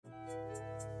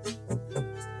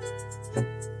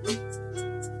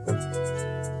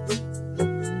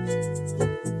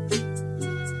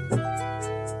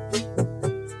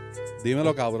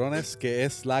Dímelo, cabrones, ¿qué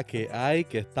es la que hay?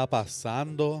 ¿Qué está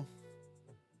pasando?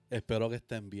 Espero que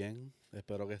estén bien.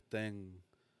 Espero que estén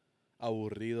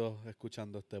aburridos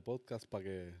escuchando este podcast para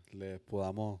que les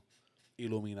podamos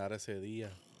iluminar ese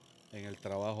día. En el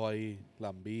trabajo ahí,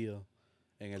 lambido,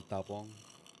 en el tapón,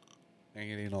 en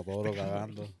el inodoro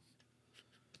cagando.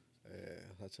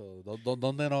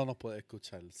 ¿Dónde no nos puede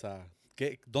escuchar? O sea,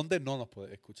 ¿dónde no nos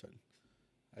puede escuchar?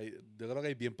 Yo creo que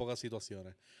hay bien pocas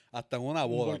situaciones. Hasta en una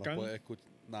 ¿Un boda nos volcán? puede escuchar.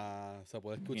 Nah, se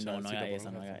puede Y escuchar. no si haga te eso,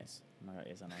 pones no haga headphones. eso. No haga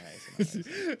eso, no haga eso, no haga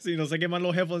eso. Si no se queman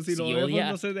los headphones, si Si los odia- headphones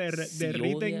no se si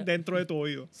derriten odia- dentro de tu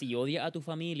oído. Si odia a tu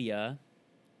familia,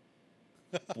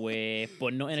 pues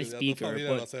ponnos en el Si a tu speaker. familia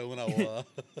no hace una boda.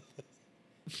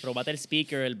 Probate el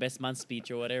speaker, el best man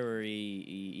speech o whatever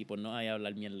y ponnos ahí a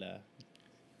hablar mierda.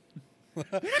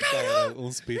 Cabrón,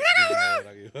 un speech de una hora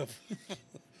aquí.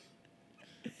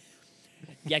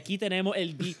 Y aquí tenemos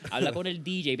habla con el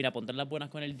DJ, mira, ponte las buenas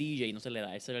con el DJ y no se le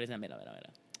da. Eso le dice, mira.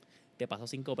 Te paso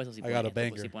 $5 si I got a pones,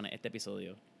 banger. si pones este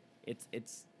episodio.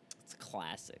 It's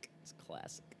classic. It's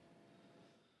classic.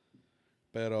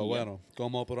 Pero Y ya. bueno,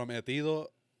 como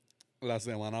prometido la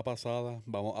semana pasada,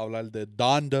 vamos a hablar de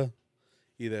Donda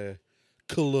y de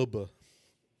Club.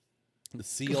 The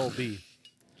CLB.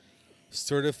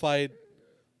 Certified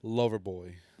Lover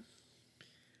Boy.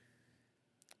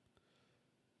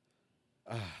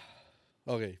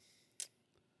 Ok.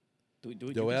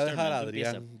 Yo voy a dejar a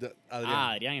Adrián.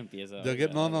 Adrián empieza. Yo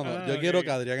ok. quiero que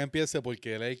Adrián empiece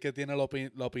porque él es el que tiene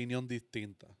la opinión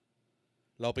distinta.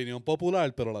 La opinión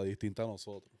popular, pero la distinta a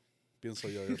nosotros. Pienso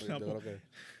yo. Yo creo que...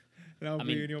 La I mean,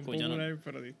 opinión coño, popular,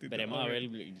 pero distinta. Veremos Ok. a ver.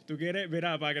 Tú quieres,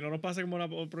 verá, para que no nos pase como la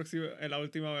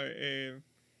última vez,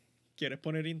 ¿quieres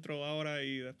poner intro ahora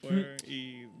y después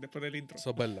del intro? Eso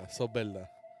es verdad.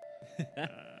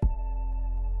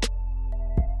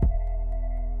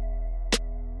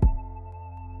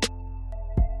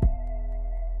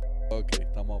 Ok,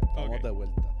 estamos Ok. de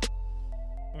vuelta.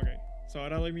 Ok. So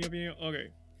ahora doy mi opinión. Ok.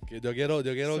 Que yo quiero So,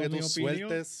 que mi tú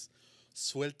opinión-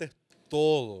 sueltes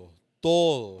todo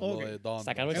Ok. lo de Donda.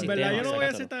 Sácalo el En sistema, verdad, yo no voy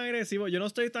a sácatelo. ser tan agresivo. Yo no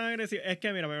estoy tan agresivo. Es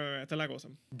que, mira, esta es la cosa.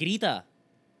 Grita.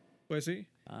 Pues sí.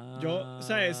 Yo, o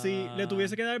sea, si le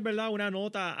tuviese que dar, ¿verdad? Una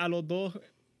nota a los dos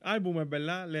álbumes,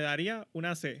 ¿verdad? Le daría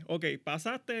una C. Ok,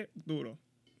 pasaste duro.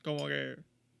 Como que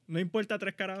no importa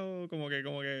tres carajos, como que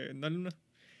o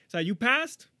sea, you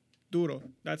passed duro.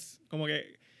 That's como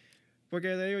que porque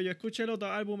te digo, yo escuché los dos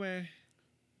álbumes.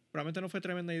 Probablemente no fue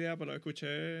tremenda idea, pero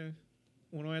escuché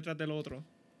uno detrás del otro.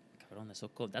 Cabrón,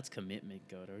 that's commitment,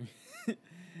 cabrón.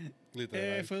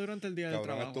 Literal. Fue durante el día del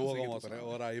Cabrón, trabajo. estuvo así que como tú 3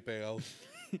 sabes. horas ahí pegado.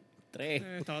 3.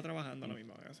 Estaba trabajando a la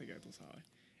misma vez, así que tú sabes.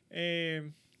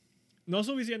 No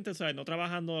suficiente, o sea, no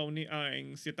trabajando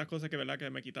en ciertas cosas que, ¿verdad? Que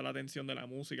me quita la atención de la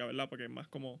música, ¿verdad? Porque es más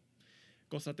como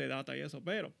cosas de data y eso.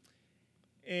 Pero,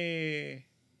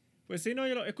 pues sí, no,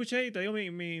 yo lo escuché y te digo,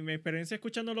 mi experiencia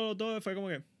escuchando los dos fue como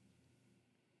que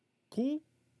cool.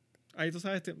 Ahí tú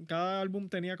sabes, cada álbum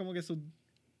tenía como que sus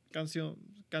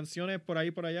canciones por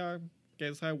ahí por allá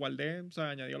que, ¿sabes? Guardé, o sea,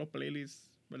 añadí a los playlists,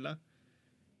 ¿verdad?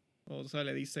 O sea,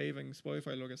 le di save en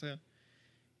Spotify, lo que sea.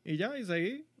 Y ya, y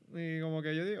seguí. Y como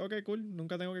que yo dije, ok, cool.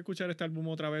 Nunca tengo que escuchar este álbum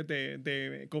otra vez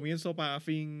de comienzo para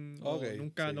fin. Ok, o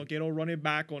nunca, sí. no quiero run it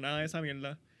back o nada de esa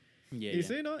mierda. Yeah, Y yeah.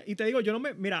 sí, ¿no? Y te digo,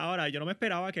 mira, ahora, yo no me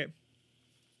esperaba que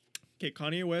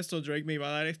Kanye West o Drake me iba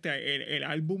a dar el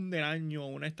álbum del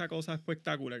año, esta cosa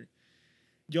espectacular.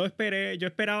 Yo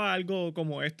esperaba algo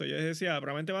como esto. Yo decía,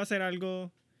 probablemente va a ser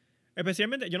algo.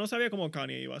 Especialmente, yo no sabía cómo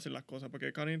Kanye iba a hacer las cosas,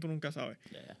 porque Kanye tú nunca sabes.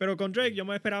 Yeah. Pero con Drake yo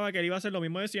me esperaba que él iba a hacer lo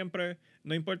mismo de siempre,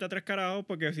 no importa tres carajos,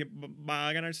 porque va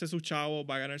a ganarse sus chavos,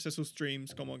 va a ganarse sus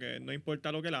streams, como que no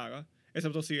importa lo que él haga,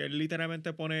 excepto si él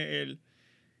literalmente pone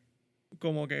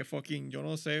como que fucking, yo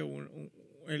no sé,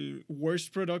 el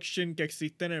worst production que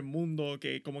existe en el mundo,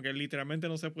 que como que literalmente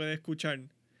no se puede escuchar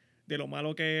de lo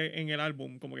malo que es en el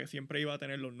álbum, como que siempre iba a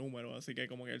tener los números, así que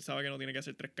como que él sabe que no tiene que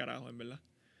hacer tres carajos, en verdad.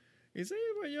 Y sí,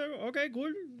 pues yo, ok,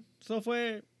 cool. Eso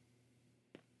fue.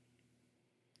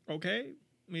 Ok.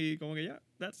 Y como que ya,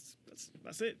 that's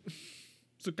it.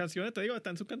 Sus canciones, te digo,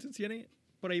 están sus canciones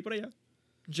por ahí y por allá.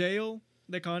 Jail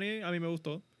de Kanye, a mí me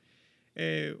gustó.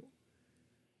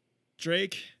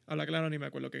 Drake, habla claro, ni me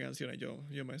acuerdo qué canciones yo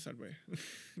me salvé.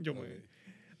 Ok.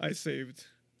 I saved.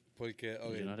 Porque,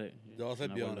 ok, Yo no yo voy a ser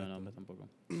no bien me acuerdo de honesto. nombre tampoco.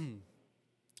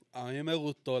 A mí me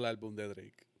gustó el álbum de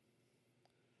Drake.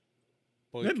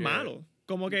 No es malo.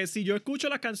 Como que si yo escucho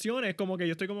las canciones, como que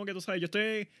yo estoy como que tú sabes, yo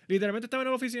estoy literalmente estaba en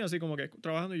la oficina así como que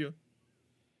trabajando y yo.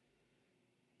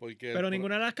 Porque Pero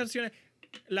ninguna de las canciones.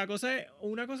 La cosa es,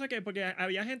 una cosa que, porque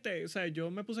había gente, o sea,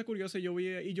 yo me puse curioso y yo vi,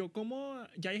 y yo, ¿cómo?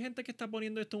 Ya hay gente que está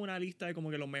poniendo esto en una lista de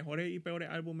como que los mejores y peores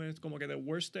álbumes, como que the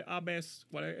worst a best,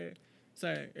 ¿cuál es? O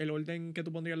sea, el orden que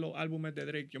tú pondrías los álbumes de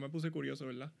Drake. Yo me puse curioso,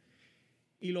 ¿verdad?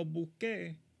 Y los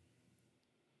busqué.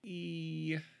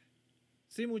 Y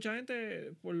sí, mucha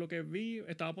gente, por lo que vi,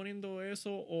 estaba poniendo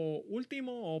eso o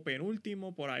último o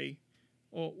penúltimo por ahí.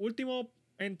 O último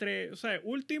entre, o sea,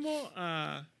 último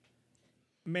a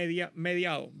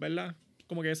mediado, ¿verdad?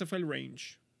 Como que ese fue el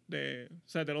range. O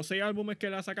sea, de los 6 álbumes que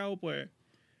él ha sacado, pues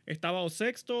estaba o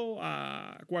sexto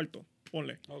a cuarto,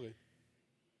 ponle. Ok.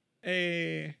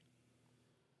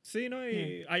 Sí, ¿no?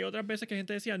 Y hay otras veces que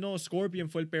gente decía, no, Scorpion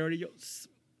fue el peor. Y yo,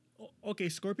 ok,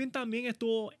 Scorpion también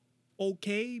estuvo ok,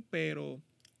 pero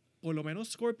por lo menos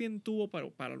Scorpion tuvo, por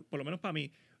lo menos para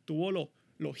mí, tuvo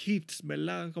los hits,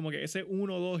 ¿verdad? Como que ese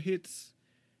 1 o 2 hits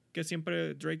que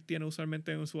siempre Drake tiene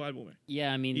usualmente en su álbum.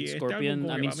 Yeah, I mean, Y este Scorpion, álbum,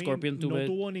 como I que mean, para mí Scorpion tuvo, no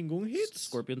tuvo ningún hit.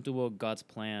 Scorpion tuvo God's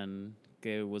Plan,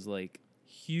 que was like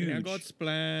Tenía huge. God's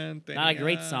Plan, Not a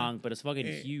great tenía- song, but it's fucking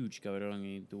eh, huge, cabrón.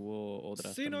 Y tuvo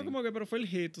otras Sí, no, también. como que, pero fue el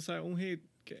hit, o sea, un hit.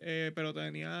 Pero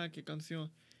tenía, ¿qué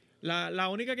canción? La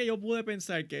única que yo pude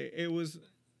pensar que it was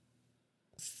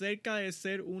cerca de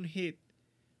ser un hit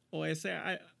o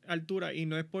esa altura, y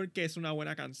no es porque es una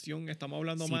buena canción, estamos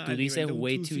hablando Si más tú al nivel dices de un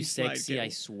way 2C too Slide, sexy, que-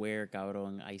 I swear,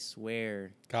 cabrón. I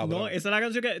swear. Cabrón. No, esa es la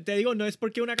canción que te digo, no es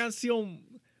porque una canción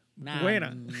Una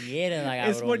buena. mierda, cabrón.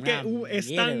 Es porque una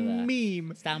es tan mierda.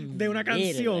 meme Es tan de una mierda,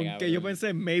 canción que yo cabrón.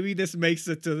 pensé, maybe this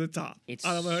makes it to the top. It's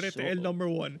A lo mejor este so- es el number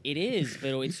one. It is,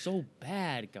 pero it's so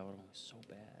bad, cabrón. It's so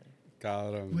bad.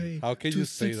 Cabrón. Way How can too you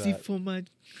say sexy that? for my...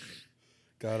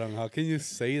 Cabrón, how can you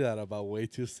say that about way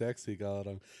too sexy,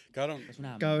 cabrón? Cabrón, Es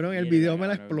una Cabrón, el mierda, video me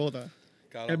la cabrón. explota.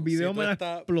 cabrón, El video si me tú la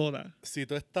estás- explota. Si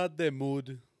tú estás de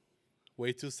mood,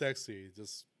 way too sexy,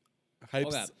 just hypes,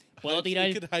 Oiga, puedo hypes- tirar-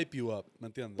 it could hype you up, ¿me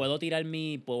entiendes? Puedo tirar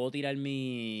mi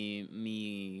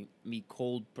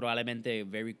cold, probablemente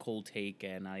very cold take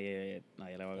que a nadie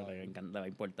le va a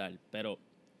importar. Pero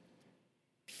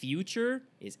Future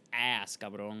is ass,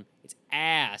 cabrón. It's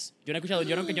ass. Yo no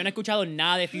he escuchado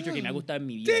nada de Future que me ha gustado en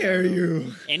mi vida. Dare cabrón.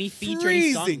 you. Any feature,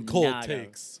 any song, Freezing cold nada.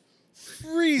 takes.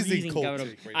 Freezing cold cabrón.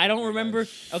 take. right I don't there, remember.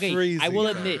 guys. Okay, I Freezing, will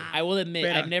cabrón. admit,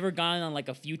 Espera. I've never gone on like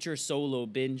a Future solo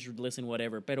binge, listen,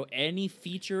 whatever. Pero any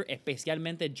feature,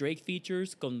 especialmente Drake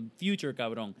features con Future,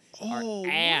 cabrón, are Oh,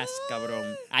 ass,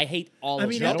 cabrón. I hate all A of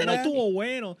mí them. I este don't no like estuvo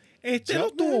bueno. Este no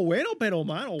Jumpman? estuvo bueno, pero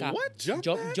mano, Ca- what?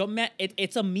 Jumpman?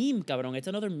 It's a meme, cabrón. It's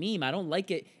another meme. I don't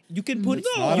like it. You can put,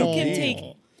 not you a can meme.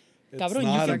 take, It's cabrón, you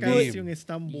not can a Esa put- meme. canción es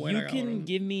tan buena, you can cabrón.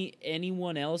 give me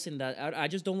anyone else in that. I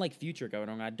just don't like Future,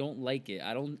 cabrón. I don't like it.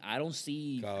 I don't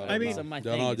see. Cabrón, I mean, it's not my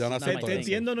yo thing. no- It's yo no not acepto my Te thing. eso.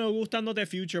 entiendo no gustándote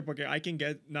Future porque I can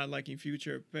get not liking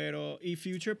Future, pero y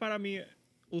Future para mí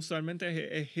usualmente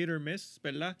es hit or miss,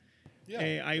 ¿verdad? Yeah,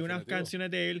 Hay unas definitivo. canciones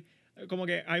de él, como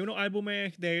que hay unos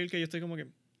álbumes de él que yo estoy como que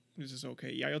this is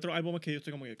okay, y hay otros álbumes que yo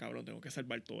estoy como que cabrón, tengo que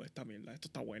salvar toda esta mierda, esto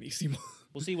está buenísimo.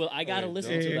 Well, see, well, I gotta Okay,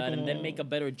 listen to yo- that and then como- make a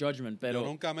better judgment. Yo Pero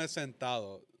nunca me he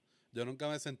sentado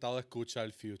a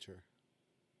escuchar Future.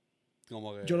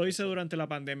 Como que, Yo lo hice durante la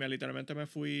pandemia, literalmente me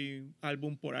fui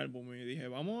álbum por álbum y dije,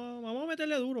 vamos a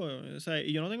meterle duro. O sea,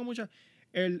 y yo no tengo mucha...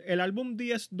 El álbum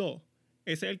 10-2,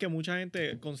 ese es el que mucha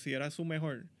gente considera su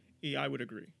mejor. Y I would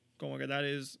agree. Como que that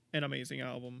is an amazing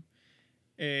album.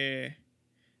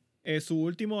 Su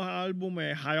último álbum,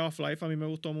 High of Life, a mí me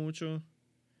gustó mucho.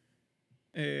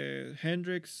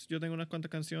 Hendrix, yo tengo unas cuantas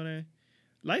canciones.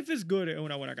 Life is Good es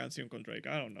una buena canción con Drake.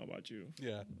 I don't know about you.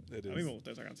 Yeah, it A mí me is.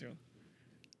 gusta esa canción.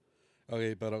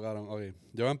 Ok, pero cabrón, ok.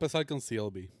 Yo voy a empezar con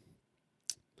CLB.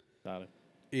 Dale.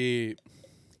 Y,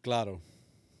 claro,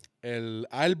 el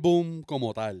álbum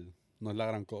como tal no es la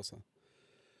gran cosa.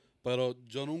 Pero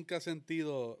yo nunca he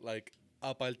sentido, like,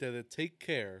 aparte de Take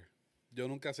Care, yo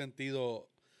nunca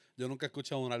he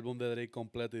escuchado un álbum de Drake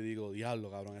completo y digo, diablo,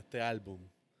 cabrón, este álbum.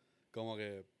 Como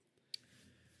que,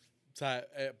 o sea,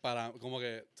 como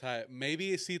que, o sea,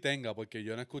 maybe sí tenga, porque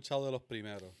yo no he escuchado de los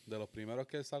primeros. De los primeros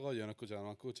que sacó, yo no he escuchado,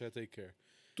 no escuché Take Care.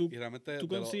 ¿Tú, Y realmente, ¿tú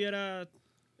de lo- consideras...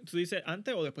 ¿Tú dices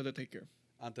antes o después de Take Care?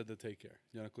 antes de Take Care,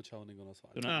 yo no he escuchado ninguno de esos So,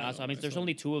 álbumes. Ah, so, I mean, no, there's eso-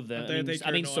 only 2 of them. antes de Take I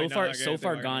Care mean, no so hay far, nada que so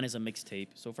far te gone valga. is a mixtape.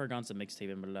 So far gone's a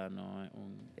mixtape, en verdad. No,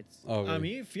 it's. Ok. A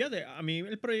mí, fíjate, a mí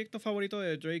el proyecto favorito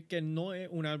de Drake, que no es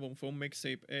un álbum, fue un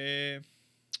mixtape.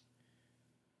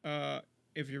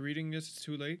 If You're Reading This It's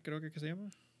Too Late, creo que es que se llama.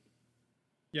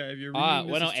 Yeah, If You're Reading Ah, This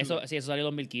bueno, It's Too eso, Late. sí, eso salió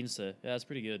en 2015. Yeah, that's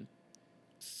pretty good.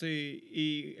 Sí,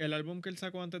 y el álbum que él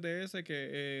sacó antes de ese,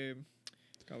 que...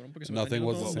 cabrón, porque se me Nothing dañó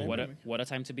Was todo. the Same. What a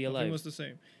time to be Nothing alive. Was the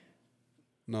Same.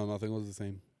 No, nothing was the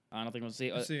same. Ah, Nothing Was the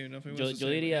Same. Sí, Nothing yo- Was the yo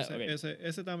Same. diría, Ese, ok.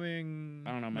 ese también. I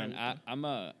don't know, me man. gusta.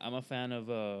 I'm a fan of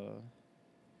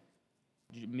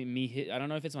I don't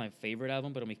know if it's my favorite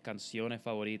album, pero mis canciones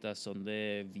favoritas son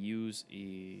de Views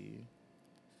y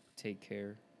Take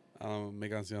Care. Mi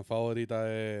canción favorita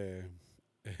es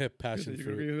Passion Yo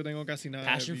creo que Fruit. yo tengo casi nada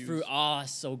Passion de Fruit, views. oh,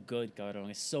 it's so good, cabrón.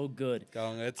 It's so good.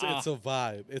 Cabrón, it's Ah.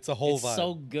 a vibe. It's a whole It's vibe.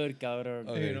 so good, cabrón.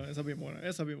 Ok. Sí, no, esa es bien buena.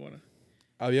 Esa es bien buena.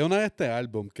 Había una de este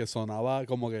álbum que sonaba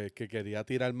como que quería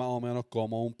tirar más o menos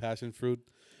como un Passion Fruit. It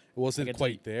wasn't can tell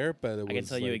quite there, but it I can was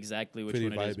tell you like, exactly which pretty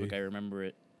one it is vibey. because I remember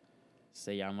it.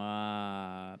 Se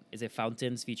llama... Is it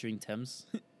Fountains featuring Thames?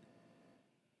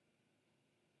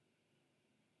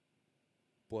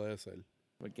 puede ser.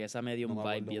 Porque esa me dio No un me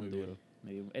vibe acuerdo bien muy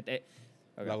bien. duro.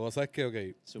 Ok. La cosa es que,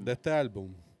 ok, Zumba. de este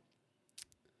álbum,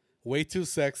 Way Too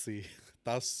Sexy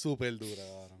está súper dura,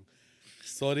 cabrón.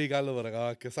 Sorry, Carlos, pero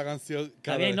cabrón, que esa canción... Está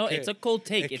cabrón, bien, es no, que- it's a cold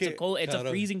take. es It's a que, cold, it's a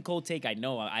cabrón, freezing cold take. I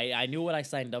know. I knew what I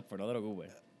signed up for. No te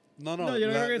preocupes. No, No, yo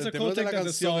creo que it's a el cold tema de take la that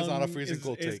the canción is not a song freezing is-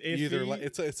 cold is take. Either, iffy. like,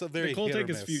 it's a very The cold hit or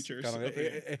take is miss. Future's Cabrón,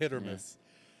 opinion. es hit or Yeah. miss.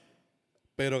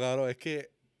 Pero, cabrón,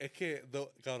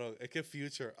 cabrón, es que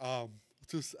Future, I'm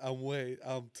too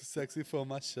sexy for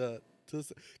my shirt.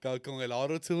 Cabrón, con el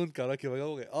auto-tune, cabrón, que venga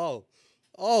como que,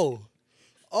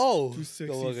 Too sexy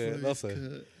como que, for no this sé.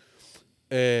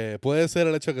 cut. Puede ser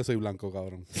el hecho de que soy blanco,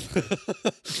 cabrón.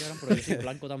 Cabrón, pero yo soy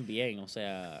blanco también, o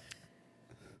sea...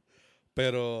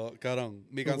 Pero, cabrón, mi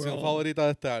But we're canción all favorita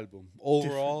de este álbum,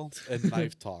 overall, es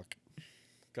Knife Talk.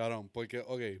 Cabrón, porque,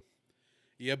 ok,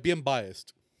 y es bien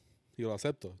biased. Y lo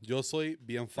acepto. Yo soy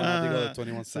bien fanático de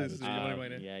 21 sí, Savage. sí, yo me lo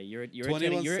imaginé. yeah, you're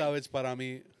 21 you're, Savage para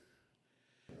mí.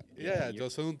 Yeah, Yo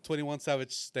soy un 21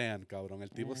 Savage stan, cabrón. El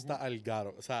tipo está al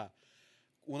garo. O sea,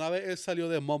 una vez él salió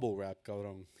de mumble rap,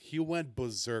 cabrón. He went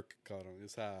berserk, cabrón. O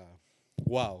sea,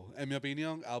 wow. En mi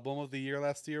opinión, album of the year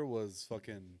last year was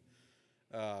fucking.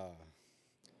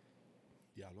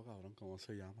 Diablo, cabrón, ¿cómo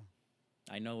se llama?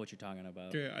 I know what you're talking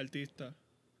about. Que artista.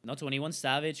 No, 21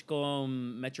 Savage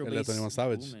con Metro El de Bass 21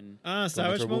 Savage. Boomin. Ah, Con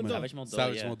Savage Metro Mode Boomin. 2. Savage Mode 2,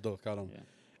 Savage yeah. Mode 2, cabrón. Yeah.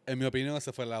 En mi opinión,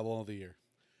 ese fue el album of the year.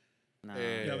 Nah.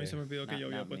 Ya a mí se me olvidó que yo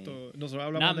había Not me. puesto. Nosotros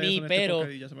hablamos Not de eso me, en este pero,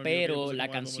 podcast y ya se me olvidó que yo pero puse la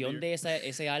como álbum canción of the de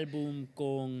ese álbum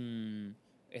con...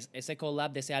 ese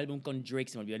collab de ese álbum con Drake,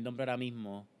 se me olvidó el nombre ahora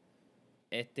mismo.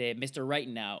 Mr. Right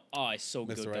Now. Oh, it's so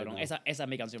Mr. good, Right cabrón. Now. Esa es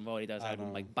mi canción favorita de ese Ah, álbum,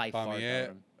 no. like, by Pa' far, mí es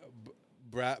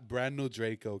cabrón. Brand New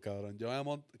Draco, cabrón. Yo me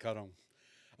monto, cabrón.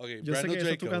 Ok, Yo sé Brand New que esa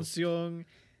es tu Draco. canción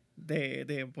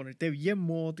de ponerte bien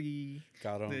moti.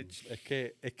 Cabrón, de-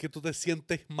 es que tú te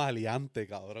sientes maleante,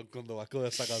 cabrón, cuando vas con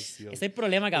esa canción. Ese es el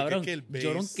problema, Porque es cabrón. que el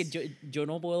Yo, no, bass- yo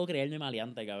no puedo creerme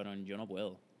maleante, cabrón. Yo no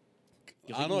puedo.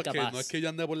 Yo soy No, es que incapaz. no es que yo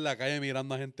ande por la calle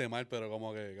mirando a gente mal, pero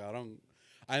como que, cabrón.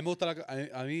 A mí me gusta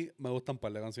a mí me gustan un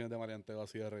par de canciones de maleanteo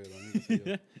así de reggaetón. y qué sé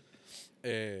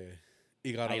yo.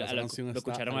 Y cabrón, Ahí, esa lo canción está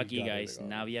escucharon al aquí, garete, guys.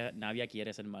 cabrón. Navia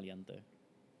quiere ser maleante.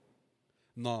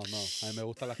 No, a mí me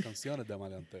gustan las canciones de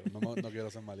maleanteo. No quiero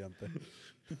ser maleante.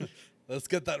 Let's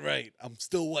get that right. I'm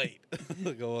still white.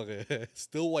 Como que,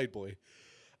 still white boy.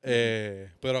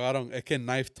 Pero, cabrón, es que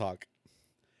Knife Talk.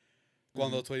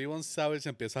 Cuando 21 Savage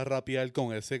empieza a rapear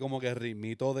con ese como que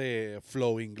ritmito de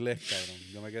flow inglés, cabrón.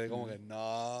 Yo me quedé como que,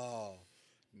 no,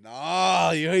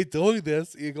 you ain't doing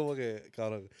this. Y como que,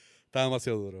 cabrón, está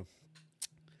demasiado duro.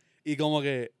 Y como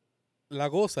que, la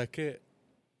cosa es que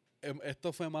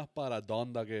esto fue más para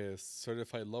Donda que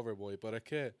Certified Lover Boy, pero es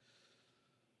que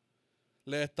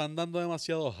le están dando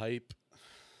demasiado hype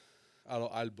a los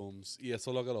álbums y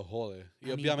eso es lo que los jode.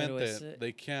 Y A mí, obviamente, pero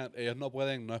ese- ellos no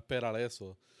pueden no esperar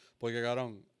eso. Porque,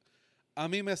 cabrón, a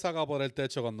mí me saca por el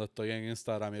techo cuando estoy en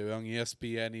Instagram y veo en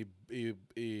ESPN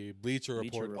y Bleacher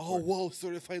Report. Oh, Report. wow,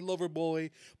 Certified Lover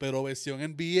Boy, pero versión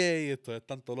NBA. Y entonces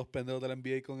están todos los pendejos del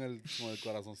NBA con el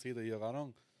corazoncito. Y yo,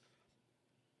 cabrón,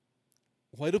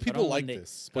 why do people Cabrón, like cuando-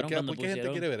 this? cabrón, ¿Por cuando qué gente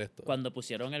pusieron- quiere ver esto? Cuando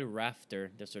pusieron el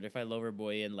rafter de Certified Lover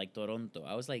Boy en like Toronto,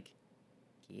 I was like,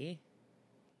 ¿qué?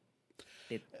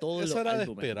 De todos Eso los era de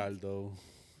álbumes. esperar, though.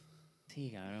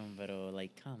 Sí, cabrón, pero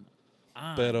like, come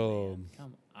on. Pero- man,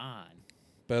 come on.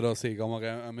 Pero sí, como que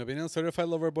en mi opinión, Certified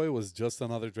Lover Boy was just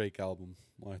another Drake album,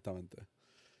 honestamente.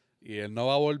 Y él no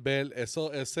va a volver.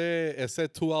 Ese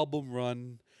two-album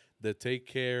run de Take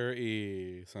Care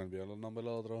y. Se me olvidó los nombres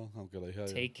de los otros, aunque lo dije.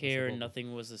 Take hace Care, poco. Nothing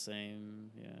Was the Same.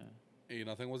 Yeah. Y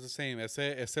Nothing Was the Same.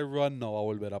 Ese run no va a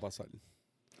volver a pasar.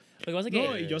 Lo que pasa es que,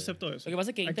 No, y yo acepto eso. lo que, pasa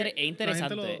es, que Hay es la gente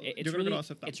interesante. lo- It's yo creo que really, lo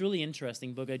aceptamos. it's really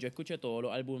interesting porque yo escuché todos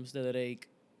los álbumes de Drake.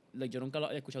 Like, yo nunca lo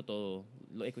he escuchado todo.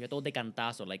 Lo escuché todos de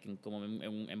cantazo. Like, en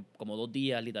como 2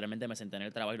 días, literalmente me senté en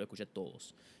el trabajo y lo escuché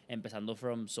todos. Empezando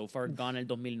from So Far Gone en el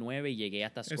 2009 y llegué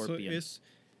hasta Eso Scorpion. es.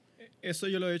 eso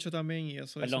yo lo he hecho también y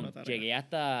eso es una Perdón, tarea. llegué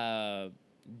hasta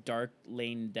Dark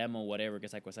Lane Demo, whatever, que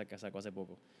sacó hace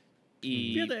poco.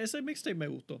 Y, Fíjate, ese mixtape me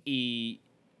gustó. y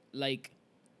like,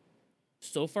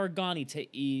 So Far Gone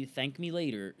y Thank Me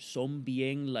Later son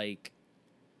bien, like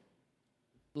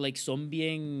son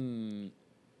bien,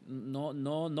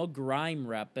 no grime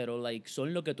rap, pero, like,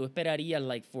 son lo que tú esperarías,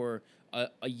 like, for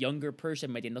a younger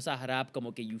person metiéndose a rap,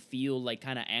 como que you feel, like,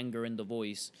 kind of anger in the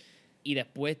voice. Y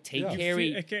después Take Yeah. Care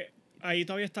y... Es que ahí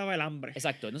todavía estaba el hambre.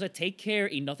 Exacto. Entonces Take Care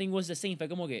y Nothing Was the Same fue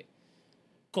como que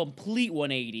complete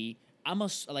 180.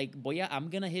 I'm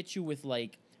gonna hit you with,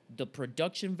 like, the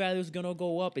production value is gonna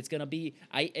go up. It's gonna be...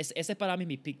 ese es para mí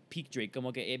mi peak Drake.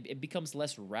 Como que it becomes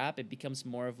less rap. It becomes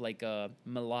more of, like, a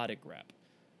melodic rap.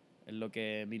 Es lo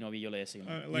que mi novio y yo le decimos.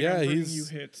 Like, Yeah, I'm bringing he's- you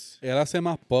hits. Él hace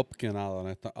más pop que nada,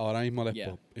 honesta. Ahora mismo él es Yeah.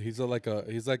 pop.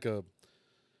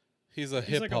 He's a He's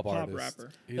hip like a hop pop artist.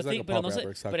 rapper. He's The like thing- a pero pop entonces-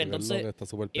 rapper, exacto. pero que es lo entonces, que está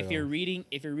súper if pegado. you're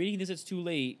reading This It's Too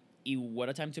Late y What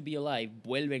a Time to Be Alive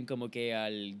vuelven como que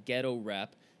al ghetto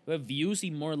rap, pues Views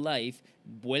y More Life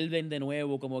vuelven de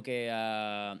nuevo como que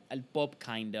al pop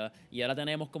kinda, y ahora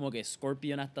tenemos como que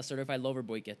Scorpion hasta Certified Lover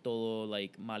Boy, que es todo,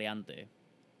 like, maleante,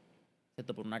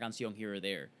 excepto por una canción here or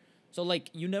there. So,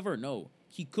 like, you never know.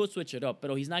 He could switch it up,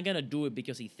 pero he's not gonna do it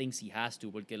because he thinks he has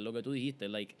to, porque lo que tú dijiste,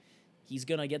 like, he's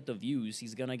gonna get the views,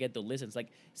 he's gonna get the listens.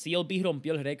 Like, CLB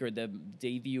rompió el record de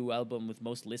debut album with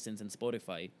most listens in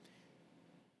Spotify.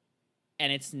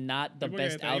 And it's not the Sí, porque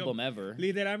best te digo, album ever.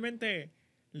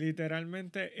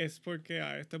 Literalmente es porque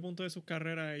a este punto de sus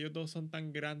carreras ellos dos son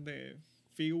tan grandes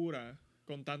figuras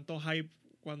con tanto hype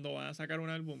cuando van a sacar un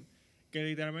álbum que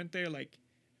literalmente, like,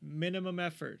 minimum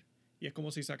effort, y es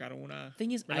como si sacaron una, Thing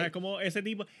is, ¿verdad? Es como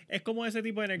ese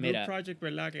tipo en el Mira, group project,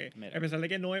 ¿verdad? Que mira. a pesar de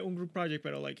que no es un group project,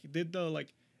 pero like did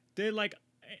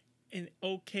an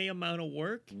okay amount of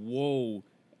work. Wow.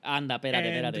 Anda,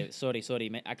 espérate. And- Sorry.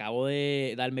 Me acabo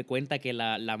de darme cuenta que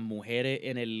las mujeres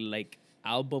en el, like,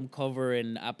 album cover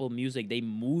en Apple Music, they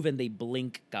move and they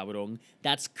blink, cabrón.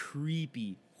 That's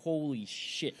creepy. Holy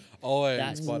shit. Oh, en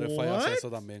That's- Spotify hace What? eso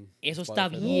también. Eso Spotify está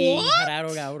también. bien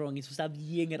raro, cabrón. Eso está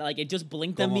bien. Like, it just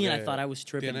blinked at Como me and I que thought I was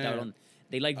tripping, tiene- cabrón.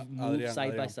 They, like, move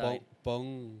side by side.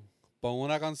 Pon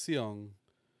una canción,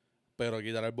 pero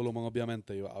quitar el volumen,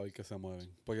 obviamente, y va a ver que se mueven.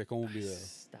 Porque es como un video.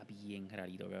 Está bien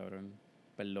rarito, cabrón.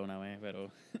 Perdóname,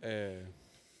 pero...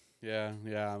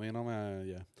 A mí no me.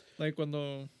 Like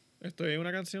cuando estoy en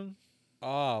una canción.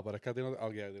 Pero es que a ti no,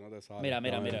 a ti no te sale. Mira, Dame-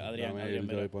 Adrián, dame ir yo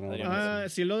mira, y poner Adrián, una mira. canción.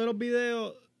 Si es lo de los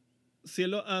videos, si es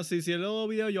lo de los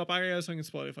videos, yo apagué eso en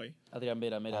Spotify. Adrián,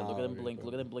 mira. Look at them ok, blink. pues.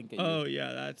 Look at them blink at you. Oh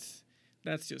yeah,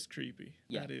 that's just creepy.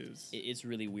 Yeah. That is It's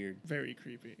really weird. very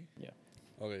creepy.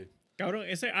 Ok. Cabrón,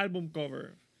 ese álbum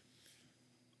cover.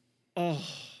 Oh,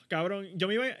 cabrón, yo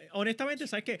me iba, honestamente,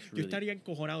 ¿sabes qué? Yo really- estaría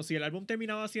encojonado si el álbum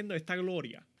terminaba haciendo esta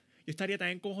gloria. Yo estaría tan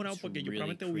encojonado It's porque yo really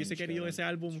probablemente hubiese cringe, querido cabrón. ese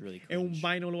álbum It's really en un cringe.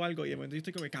 vinyl o algo, y de momento yo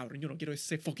estoy como, cabrón, yo no quiero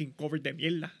ese fucking cover de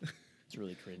mierda. It's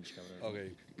really cringe, cabrón.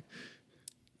 Ok.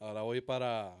 Ahora voy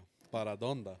para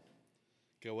Donda.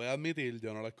 Que voy a admitir,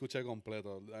 yo no lo escuché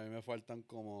completo. A mí me faltan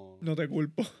como. No te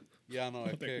culpo. Ya no,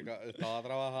 es te que estaba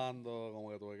trabajando, como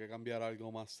que tuve que cambiar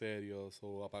algo más serio,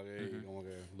 so apagué y como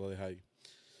que lo dejé ahí.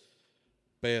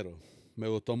 Pero me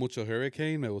gustó mucho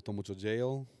Hurricane, me gustó mucho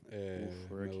Jail.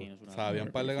 Hurricane es una- O sea, había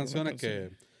un par de Hurricane fue una canciones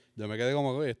que yo me quedé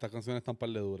como que, oye, estas canciones están par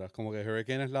de duras. Como que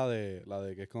Hurricane es la de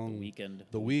que es The con Weeknd.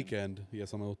 The Weeknd, y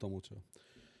eso me gustó mucho.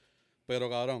 Pero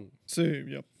cabrón, Sí,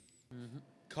 yep.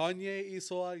 Kanye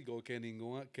hizo algo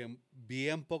que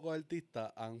bien pocos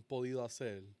artistas han podido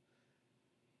hacer.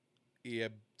 Y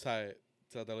es, ¿sabes?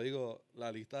 O sea, te lo digo,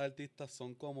 la lista de artistas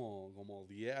son como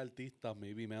 10 artistas,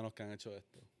 maybe menos, que han hecho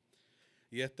esto.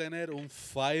 Y es tener un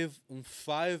five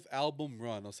album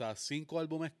run, o sea, 5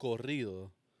 álbumes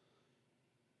corridos,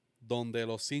 donde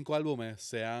los 5 álbumes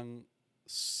sean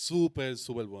súper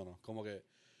buenos. Como que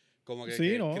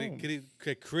Sí, no.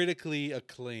 que critically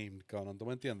acclaimed, cabrón, ¿tú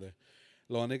me entiendes?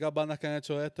 Las únicas bandas que han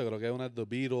hecho esto, creo que una es The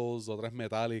Beatles, otra es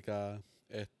Metallica,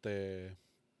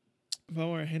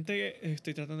 Vamos a ver, gente que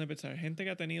estoy tratando de pensar, gente que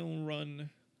ha tenido un run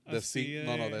así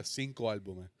de 5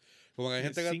 álbumes. Como que hay de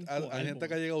gente que cinco hay gente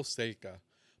que ha álbumes. llegado cerca,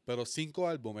 pero 5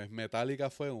 álbumes, Metallica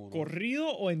fue uno. ¿Corrido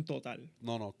o en total?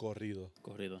 No, corrido.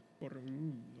 Corrido.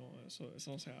 No, eso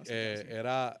no se hace. casi.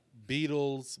 Era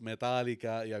Beatles,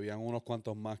 Metallica y habían unos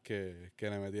cuantos más que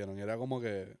le metieron. Era como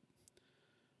que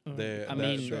de- I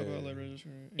mean,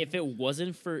 If it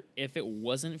wasn't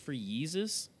for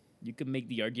Yeezus, you could make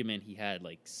the argument he had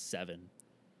like 7.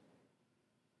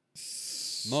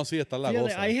 no, sí, esta es la Fíjate,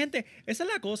 cosa. hay gente, esa es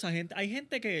la cosa, gente. Hay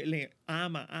gente que le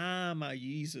ama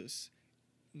Jesus.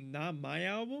 Not my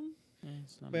album.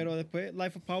 It's not Pero me. después,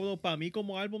 Life of Pablo, para mí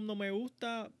como álbum no me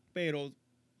gusta, pero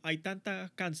hay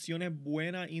tantas canciones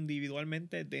buenas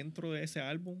individualmente dentro de ese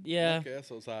álbum. No Yeah. es que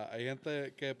eso, o sea, hay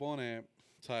gente que pone,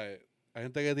 ¿sabes? Hay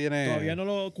gente que Todavía tiene...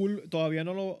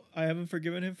 no lo, I haven't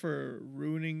forgiven him for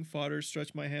ruining Father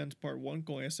Stretch My Hands Part 1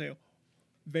 con ese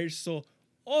verso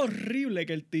horrible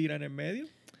que él tira en el medio.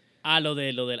 Lo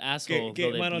del asshole, Que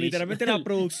lo de mano, Bleach. literalmente la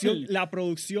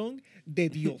producción de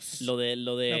Dios. lo de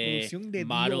La producción de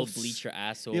model Dios. bleach your Y de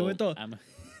asshole. momento, I'm,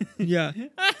 yeah,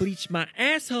 bleach my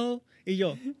asshole. Y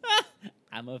yo,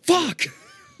 I'm a fuck.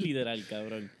 Literal,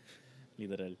 cabrón.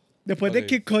 Literal. Después de Ok.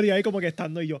 Kid Cudi ahí como que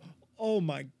estando y yo, oh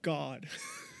my god.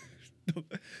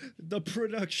 the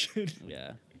production,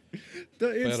 Yeah.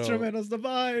 the instrumentals, the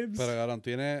vibes. Pero cabrón,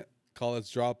 tiene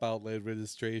College Dropout, Late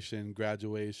Registration,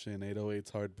 Graduation,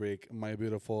 808's Heartbreak, My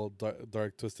Beautiful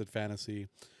Dark Twisted Fantasy,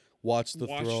 Watch the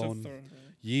Throne,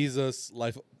 Jesus,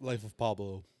 Life of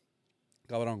Pablo.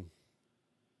 Cabrón.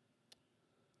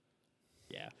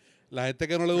 Yeah. La gente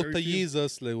que no le gusta Very few.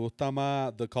 Jesus, le gusta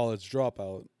más The College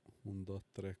Dropout. 1, 2,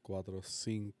 3, 4,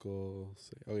 5,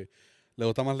 6. Ok. Le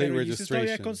gusta más Late Pero Jesus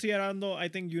todavía es Registration. considerando, I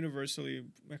think universally,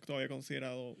 es todavía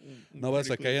considerado un No, pues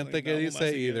es que hay gente que critically dice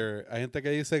acclaimed hay gente que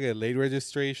dice que Late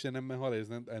Registration es mejor, hay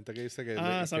gente que dice que,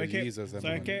 album. que Jesus es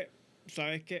mejor.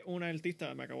 ¿Sabes qué? Una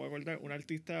artista, me acabo de acordar, una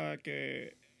artista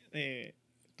que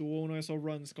tuvo uno de esos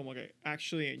runs como que,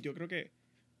 actually, yo creo que,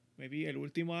 maybe el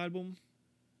último álbum,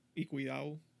 y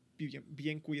cuidado,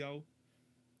 bien cuidado,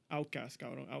 Outkast,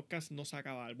 cabrón. Outkast no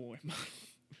sacaba álbumes más.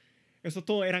 Esos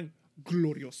todos eran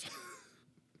gloriosos.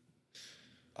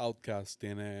 Outkast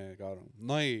tiene, cabrón.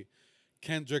 No hay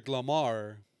Kendrick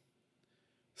Lamar.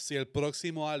 Si el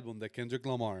próximo álbum de Kendrick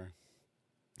Lamar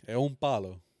es un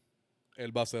palo,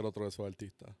 él va a ser otro de esos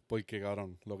artistas. Porque,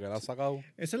 cabrón, lo que él ha sacado.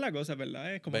 Esa es la cosa,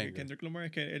 ¿verdad? Es como que Venga. Kendrick Lamar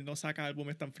es que él no saca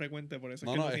álbumes tan frecuentes, por eso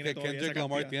No, es que no, no es tiene que todavía Kendrick esa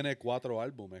Lamar cantidad. tiene 4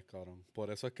 álbumes, cabrón. Por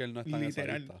eso es que él no está en esa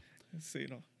Literal. lista. Sí,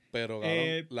 no. Pero, cabrón,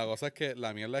 Eh, la cosa es que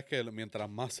la mierda es que mientras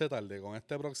más se tarde con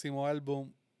este próximo álbum,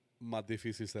 más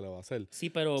difícil se le va a hacer. Sí,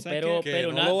 pero, O sea, pero, Que pero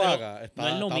no nada, lo pero haga, está, no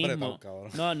es lo está apretado, mismo.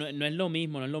 cabrón. No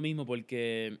es lo mismo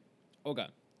porque, ok,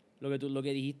 lo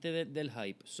que dijiste del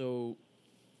hype. So,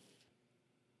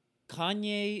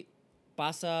 Kanye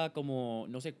pasa como,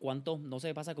 no sé cuántos, no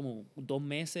sé, pasa como 2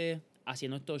 meses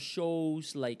haciendo estos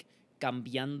shows, like,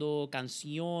 cambiando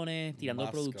canciones, tirando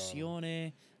Más,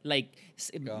 producciones, like,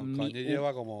 Cabrón, Kanye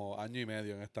lleva como año y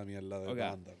medio en esta mierda de Ok.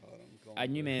 banda, cabrón. Como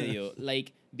año y que- medio,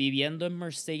 like, viviendo en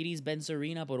Mercedes-Benz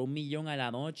Arena por $1 millón a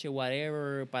la noche,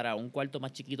 whatever, para un cuarto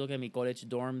más chiquito que mi college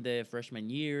dorm de freshman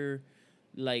year,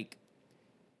 like,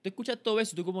 tú escuchas todo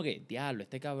eso y tú como que, diablo,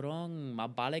 este cabrón,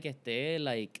 más vale que esté,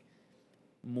 like,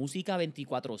 música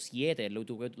 24/7,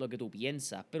 lo que tú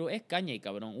piensas, pero es Kanye,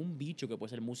 cabrón, un bicho que puede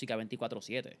ser música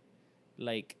 24/7,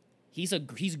 like,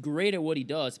 he's great at what he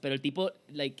does, pero el tipo,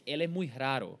 like, él es muy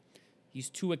raro,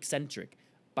 he's too eccentric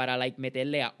para, like,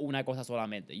 meterle a una cosa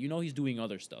solamente. You know he's doing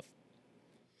other stuff.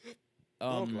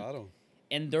 No, claro.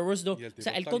 And there was no, Y el o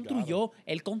sea, tipo está al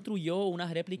él construyó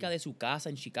una réplica de su casa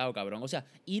en Chicago, cabrón. O sea,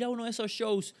 ir a uno de esos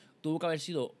shows tuvo que haber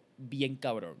sido bien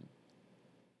cabrón.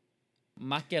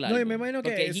 Más que el no, y álbum. me imagino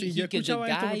Porque que si yo escuchaba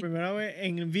esto por primera vez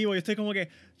en vivo, yo estoy como que,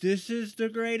 this is the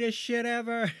greatest shit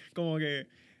ever. Como que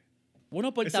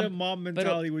bueno, por ese mob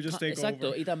mentality would just take exacto,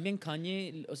 over. y también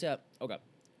Kanye, o sea, ok,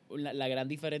 la gran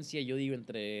diferencia yo digo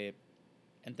entre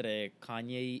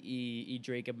Kanye y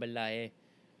Drake en verdad es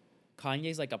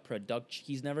Kanye's like a production.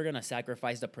 He's never gonna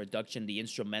sacrifice the production, the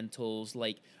instrumentals,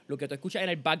 like lo que tú escuchas en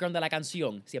el background de la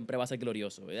canción siempre va a ser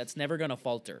glorioso. That's never gonna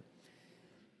falter.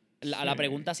 La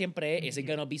pregunta siempre es, is it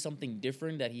gonna be something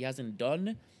different that he hasn't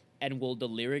done? And will the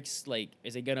lyrics, like,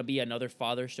 is it gonna be another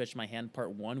Father Stretch My Hand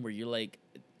Part 1 where you're like,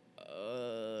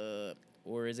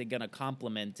 or is it gonna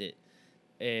complement it?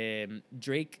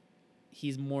 Drake,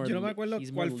 he's more. Yo no me acuerdo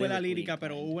he's more cuál fue la lyrically lírica,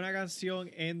 pero inclined. hubo una canción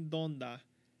en Donda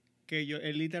que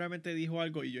él literalmente dijo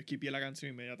algo y yo esquipié la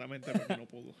canción inmediatamente porque no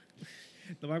pudo.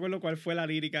 No me acuerdo cuál fue la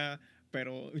lírica,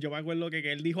 pero yo me acuerdo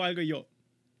que él dijo algo y yo,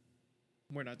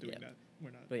 we're not doing Yeah. that.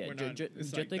 We're not. But yeah, We're yo- not. yo-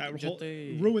 It's yo like estoy- that yo whole-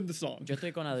 estoy- ruined the song. Yo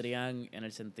estoy con Adrián en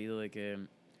el sentido de que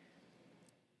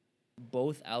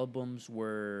both albums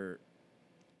were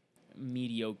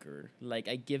mediocre. Like,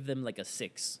 I give them like a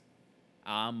 6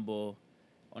 a ambos,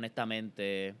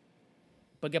 honestamente.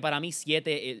 Porque para mí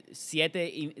 7,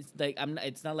 it's like,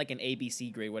 it's not like an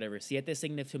ABC grade, whatever.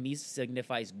 7 to me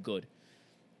signifies good.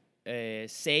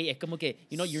 6 es como que,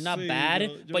 you know, you're not Sí, bad,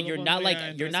 yo but lo you're not like,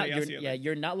 pondría you're entre not, 6 a you're, 7. yeah,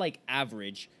 you're not like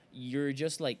average. You're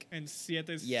just like, En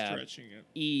 7 es Yeah. stretching it.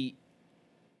 y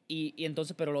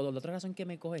entonces, pero la otra razón que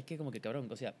me coge es que como que, cabrón,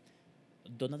 o sea,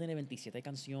 Donna tiene 27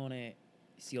 canciones,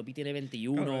 CLB tiene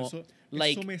 21. Cabrón, eso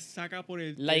like, me saca por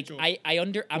el like techo.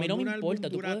 a mí no me Cuando un importa. álbum Tú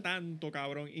dura puedes, tanto,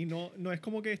 cabrón. Y no es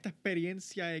como que esta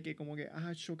experiencia de que como que,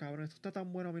 cabrón, esto está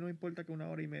tan bueno, a mí no me importa que 1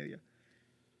 hora y media.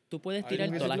 tú puedes Hay tirar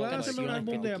Como que todas si tú las vas a hacerme un canciones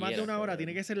que álbum tú de más de quieras, 1 hora, cabrón.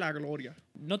 tiene que ser la gloria.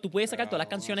 No, tú puedes sacar todas las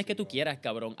Aún canciones así, que tú cabrón. quieras,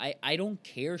 cabrón. I don't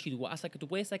care si tú vas a tú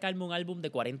puedes sacarme un álbum de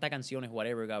 40 canciones,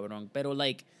 whatever, cabrón. Pero,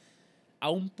 like, a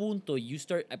un punto,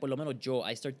 por lo menos yo,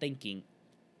 I start thinking,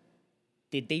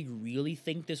 did they really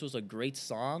think this was a great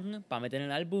song para meter en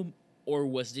el álbum? Or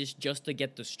was this just to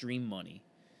get the stream money?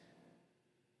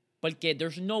 Porque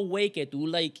there's no way que tú,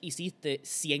 like, hiciste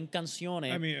 100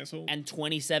 canciones I mean, eso... and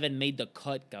 27 made the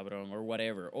cut, cabrón, or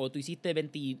whatever. O tú hiciste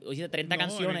 30 No,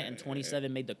 canciones I mean, and 27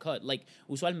 made the cut. Like,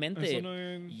 usualmente, eso no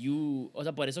es... o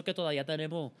sea, por eso es que todavía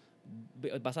tenemos,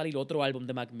 va a salir otro álbum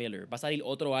de Mac Miller, va a salir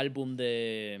otro álbum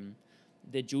de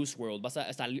Juice WRLD, va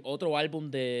a salir otro álbum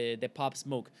de Pop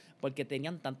Smoke, porque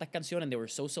tenían tantas canciones, they were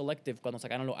so selective cuando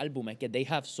sacaron los álbumes, que they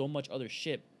have so much other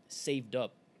shit saved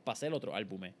up para hacer otro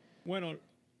álbum. Bueno,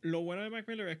 lo bueno de Mac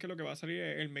Miller es que lo que va a salir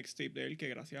es el mixtape de él, que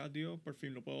gracias a Dios por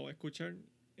fin lo puedo escuchar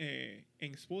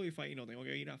en Spotify y no tengo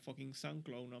que ir a fucking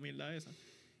SoundCloud, una mierda de esa,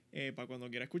 para cuando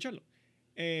quiera escucharlo.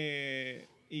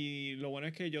 Y lo bueno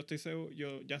es que yo estoy seguro,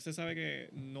 ya se sabe que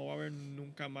no va a haber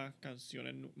nunca más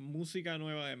canciones, música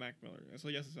nueva de Mac Miller, eso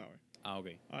ya se sabe. Ah, ok.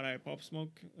 Ahora de Pop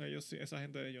Smoke, esa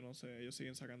gente, yo no sé, ellos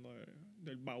siguen sacando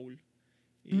del baúl.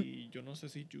 Y yo no sé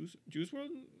si Juice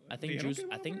WRLD. I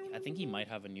think he might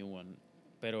have a new one,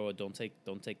 pero don't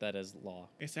take that as law.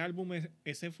 Ese álbum,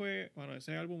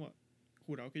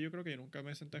 jurado que yo creo que yo nunca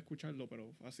me senté a escucharlo,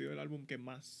 pero ha sido el álbum que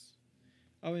más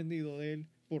ha vendido de él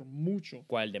por mucho.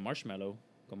 ¿Cuál? De Marshmello.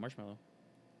 Con Marshmello.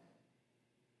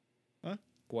 ¿Ah?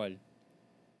 ¿Cuál?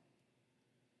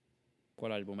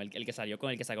 ¿Cuál álbum? El que salió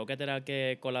con el que sacó que era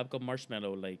que collab con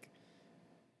Marshmello, like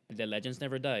The Legends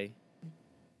Never Die.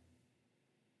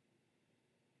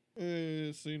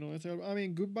 Sí, no, ese álbum. I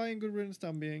mean, Goodbye and Good Riddance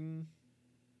también.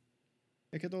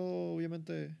 Es que todo,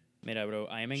 obviamente. Mira, bro,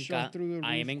 a mí me shot through the encanta.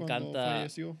 A mí roof me cuando encanta.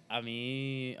 falleció. A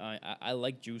mí, I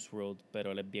like Juice WRLD,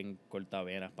 pero él es bien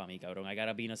cortavenas para mí, cabrón. I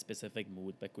gotta be in a specific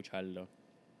mood para escucharlo.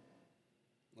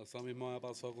 Eso mismo me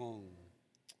pasó con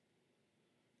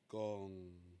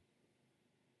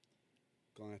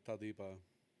esta tipa,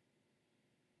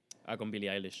 Con Billie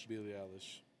Eilish. Billie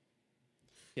Eilish.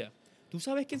 Yeah. ¿Tú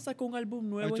sabes quién sacó un álbum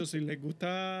nuevo? De hecho, si les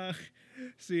gusta,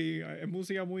 si es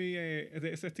música muy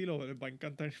de ese estilo, les va a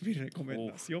encantar mi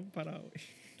recomendación para hoy.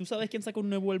 ¿Tú sabes quién sacó un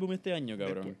nuevo álbum este año,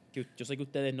 cabrón? Que yo sé que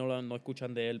ustedes no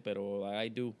escuchan de él, pero I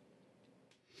do.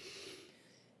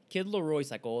 Kid Laroi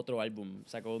sacó otro álbum,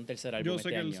 sacó un tercer álbum Yo este sé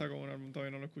que año. él sacó un álbum,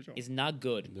 todavía no lo he escuchado. It's not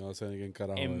good, Yo no sé ni quién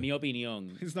carajo en es. mi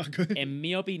opinión. It's not good. En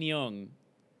mi opinión,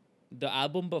 the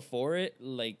album before it,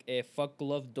 like Fuck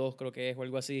Love 2 creo que es o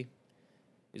algo así,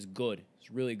 is good. It's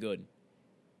really good.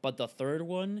 But the third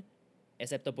one,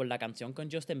 excepto por la canción con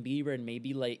Justin Bieber and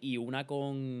maybe like y una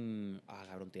con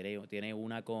cabrón, tiene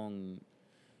una con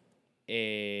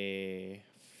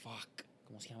fuck,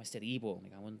 ¿cómo se llama este tipo? Me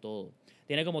cago en todo.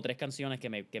 Tiene como 3 canciones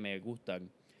que me gustan,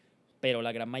 pero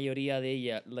la gran mayoría de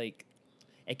ellas like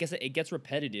es que it gets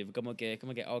repetitive, como que es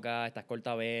como que estás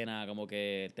corta vena, como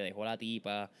que te dejó la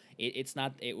tipa. It's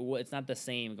not the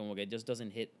same, como que it just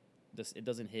doesn't hit. It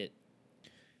doesn't hit.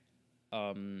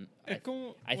 Es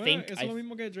como, I bueno, think- es I lo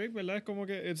mismo que Drake, ¿verdad? Es como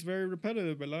que it's very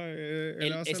repetitive, ¿verdad?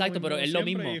 Él hace exacto, pero es lo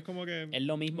siempre mismo. y es como que Es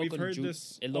lo mismo we've con heard Ju-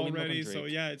 this es lo mismo con already, so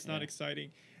Drake. yeah, it's not Yeah.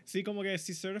 exciting. Sí, como que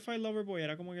si Certified Lover Boy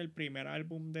era como que el primer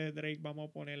álbum de Drake, vamos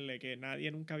a ponerle que nadie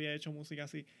nunca había hecho música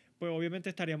así, pues obviamente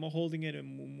estaríamos holding it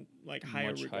in like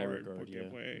higher Much higher regard, regard, porque yeah.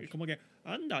 pues como que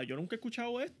anda, yo nunca he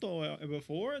escuchado esto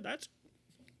before, that's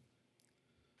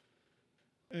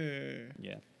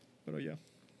Yeah. pero ya.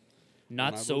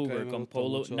 Not Un álbum que a mí Sober me con gustó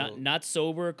Polo mucho. not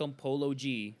Sober con Polo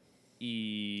G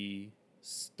y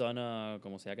Stunna,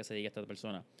 como sea que se diga esta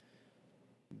persona.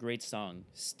 Great song.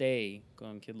 Stay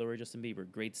con Kid Laroi y Justin Bieber.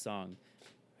 Great song.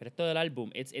 El resto del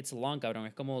álbum, it's long, cabrón.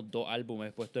 Es como 2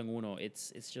 álbumes puesto en uno.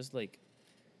 It's just like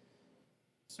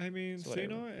I mean, It's sí, whatever.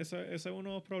 ¿no? Ese es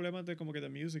uno de los problemas de como que the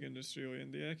music industry hoy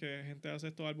en día, es que gente hace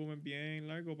estos álbumes bien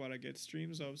largos para get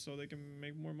streams up so they can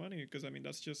make more money, because I mean,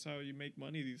 that's just how you make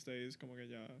money these days, como que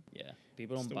ya, yeah.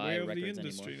 People it's don't the buy way of the records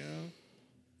industry anymore.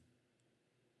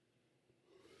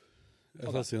 now.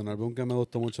 Eso sí, un álbum que me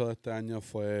gustó mucho de este año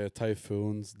fue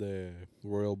Typhoons de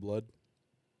Royal Blood,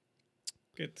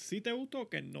 Que sí te gustó o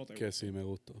que no te que gustó. sí me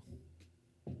gustó.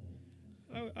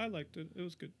 I liked it, it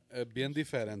was good. Es bien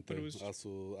diferente Pero es- a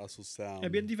su sound.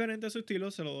 Es bien diferente a su estilo,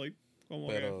 se lo doy. Como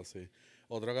Pero que, sí.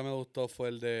 Otro que me gustó fue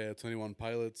el de 21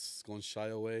 Pilots con Shy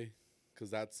Away,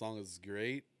 because that song is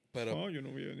great, Pero, Oh, yo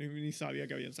no ni sabía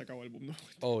que habían sacado álbum nuevo.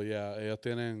 oh yeah, ellos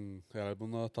tienen, el álbum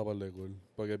no está por de cool,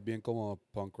 porque es bien como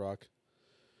punk rock.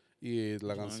 Y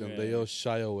la canción de ellos,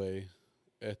 Shy Away,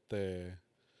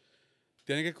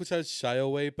 tienen que escuchar Shy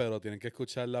Away, pero tienen que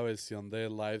escuchar la versión de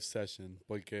live session,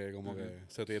 porque como que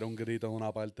se tira un grito en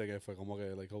una parte que fue como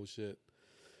que, like, oh shit.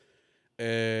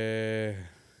 Eh,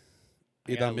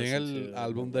 I y gotta también listen el to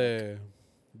álbum more rock.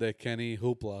 de Kenny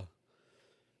Hoopla,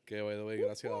 que by the way,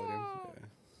 gracias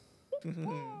Adrián.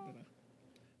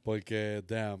 Porque,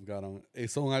 damn, cabrón,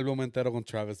 hizo un álbum entero con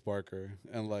Travis Barker,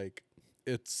 and like,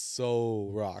 it's so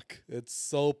rock, it's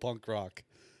so punk rock,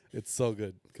 it's so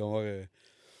good, como que,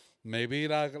 maybe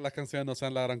las canciones no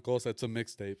sean la gran cosa, it's a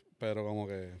mixtape, pero como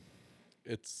que,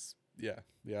 yeah,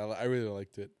 I really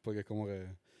liked it, porque como que,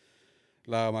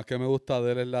 la más que me gusta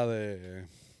de él es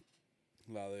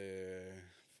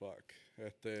fuck,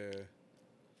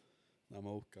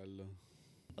 vamos a buscarlo.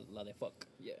 La de fuck,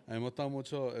 yeah. A mí me gusta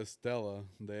mucho Estela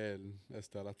de él.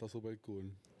 Estela está super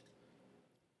cool.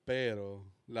 Pero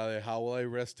la de How Will I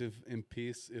Rest in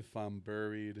Peace If I'm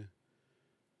Buried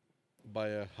by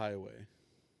a Highway.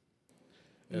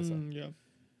 Esa. Yeah.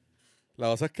 La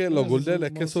cosa es que No, lo ese cool es de él su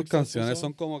es que most sus successful canciones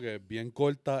song. son como que bien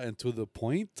cortas and to the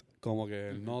point. Como que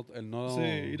él no. Sí,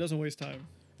 he doesn't waste time.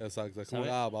 Exacto. Es como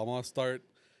 ¿Sabe? que, vamos a start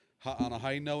on a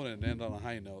high note and end on a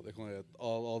high note. Es como que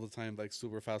all the time, like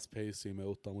super fast paced y me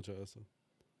gusta mucho eso.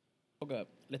 Ok,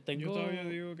 les tengo... Yo todavía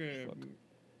digo que... Fuck.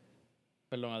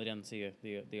 Perdón, Adrián, sigue,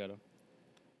 dígalo.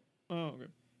 Ah, ok.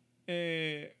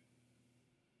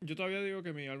 Yo todavía digo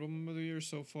que mi álbum of the year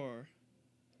so far,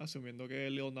 asumiendo que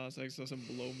Lil Nas X doesn't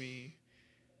blow me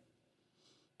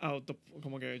out,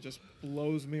 como que just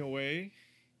blows me away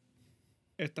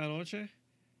esta noche,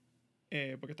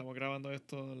 porque estamos grabando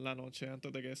esto la noche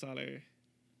antes de que sale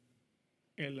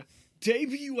el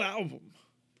debut album.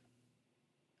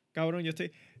 Cabrón, yo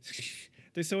estoy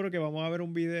seguro que vamos a ver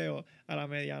un video a la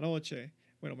medianoche,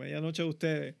 bueno, medianoche de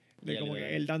ustedes, de Ya, como que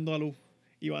literal. él dando a luz.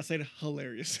 Y va a ser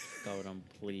hilarious. Cabrón,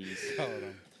 please.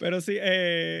 Cabrón. Pero sí,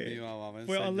 Mi mamá me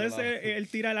pues enseñó unless la- él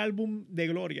tira el álbum de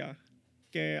Gloria,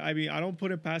 que I mean, I don't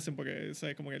put it past him porque o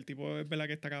sea, como que el tipo es verdad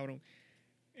que está cabrón.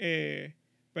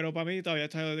 Pero para mí todavía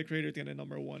Tyler the Creator tiene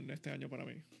number one este año para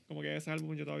mí. Como que ese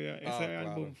álbum yo todavía, ese claro.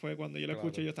 álbum fue cuando yo lo Claro.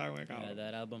 escuché yo estaba con el Yeah, cabrón.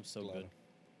 that album's so Claro. good.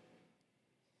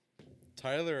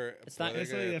 Tyler puede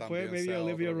Eso que y después también maybe sea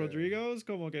Olivia otro que- Rodrigo,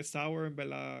 como que Sour en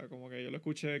verdad, como que yo lo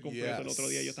escuché completo el otro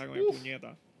día y yo estaba con el Uf.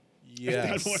 puñeta. Yes. Este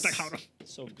álbum está cabrón.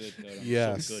 So good, cabrón.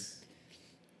 Yes. So good.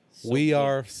 So We good.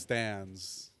 are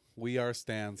stands. We are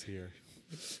stands here.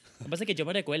 Lo que pasa es que yo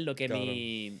me recuerdo que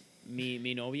Cabrón.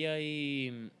 mi novia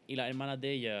y las hermanas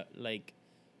de ella, like,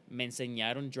 me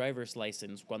enseñaron driver's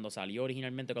license cuando salió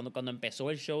originalmente, cuando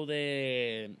empezó el show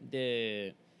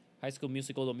de High School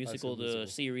Musical, the musical, School the Musical.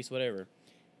 series, whatever.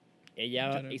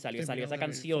 Ella, y salió esa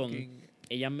canción,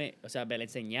 ella me la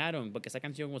enseñaron, porque esa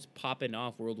canción was popping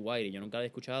off worldwide y yo nunca la había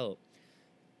escuchado.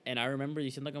 And I remember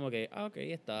diciendo como que, ok,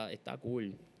 está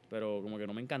cool, pero como que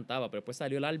no me encantaba. Pero después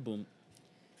salió el álbum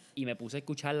y me puse a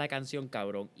escuchar la canción,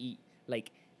 cabrón, y,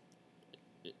 like,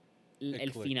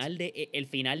 el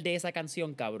final de esa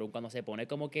canción, cabrón, cuando se pone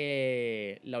como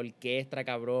que la orquesta,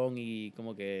 cabrón, y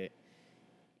como que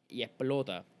y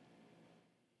explota.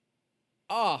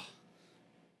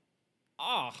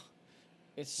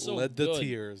 It's so Let the good.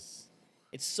 tears.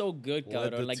 It's so good, Let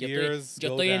cabrón. the Like, tears yo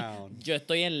go estoy down. yo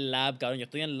estoy en lab, cabrón. Yo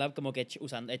estoy en lab como que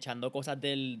echando cosas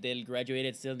del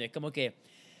graduated student. Es como que,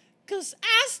 'cause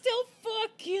I still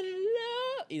fucking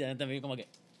love. Y de repente me como que,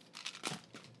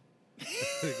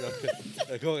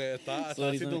 Es como que estás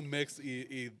Sorry, haciendo sorry. un mix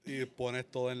y pones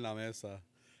todo en la mesa.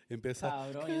 Y empieza.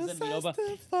 Cabrón, y ese es 'Cause mi I lopa.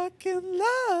 still fucking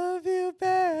love you,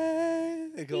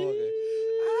 babe. Es como que.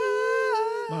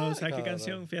 Mano, ¿sabes qué cabrón.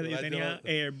 canción? Fíjate, yo tenía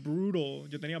Brutal.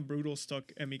 Yo tenía Brutal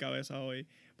stuck en mi cabeza hoy.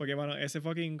 Porque, mano, ese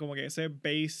fucking, como que ese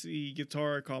bass y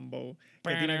guitar combo.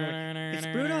 Que tiene como, It's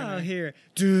brutal here.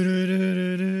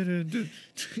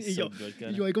 Y So yo, good, y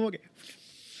cabrón. yo ahí como que,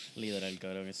 Literal,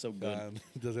 cabrón. It's so good. Man,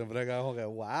 yo siempre como que,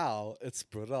 wow, it's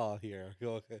brutal here.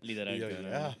 Como que, Literal, y yo,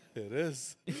 cabrón. yeah, it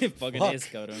is. Fucking Fuck. is,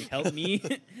 cabrón. Help me.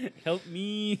 Help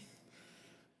me.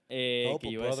 Help Que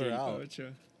a yo iba a brother decir, out.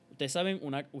 ocho.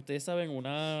 Ustedes saben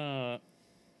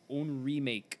un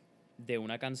remake de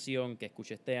una canción que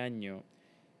escuché este año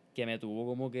que me tuvo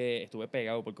como que estuve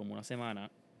pegado por como una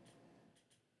semana.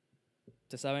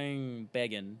 Ustedes saben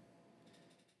Beggin'.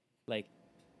 Like,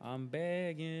 I'm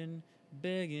begging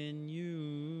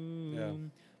you. Yeah.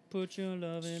 Put your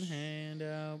loving hand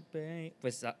out, babe.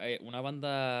 Pues una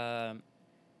banda.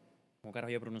 ¿Cómo carajo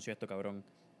yo pronuncio esto, cabrón?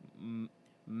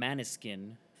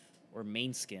 Maneskin. O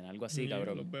Mainskin, algo así, Sí,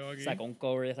 cabrón. los veo aquí. Sacó un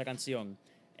cover de esa canción.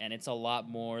 and it's a lot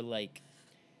more like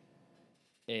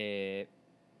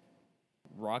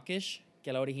rockish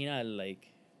que la original. Like,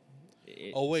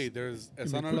 Oh, wait, esa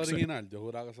no es la quicksand. original. Yo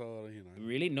juraba que esa era la original.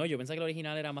 really? No, yo pensé que la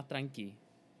original era más tranqui.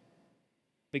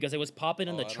 Because it was popping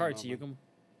in Oh, the I don't charts. know, You're man. como...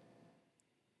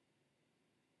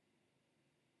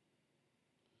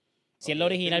 Si es Okay, la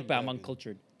es original, bien pero I'm rapping.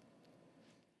 uncultured.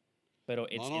 Pero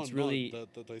it's, No, it's really...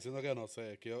 te estoy diciendo que no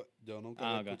sé. Es que yo nunca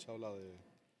Ah, había okay. escuchado la de...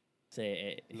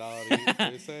 Sí, La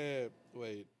original. Dice...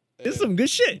 Wait. This is some good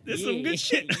shit. This is some yeah, good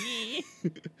shit.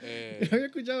 yeah. Yo había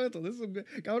escuchado esto. This is some good...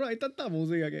 Cabrón, hay tanta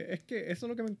música que es que eso es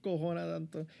lo que me encojona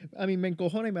tanto. A mí me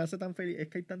encojona y me hace tan feliz. Es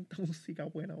que hay tanta música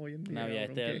buena hoy en día. Navia,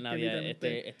 cabrón, que es que Navia,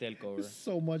 literalmente este es el cover.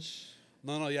 so much.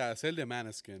 No, ya, es el de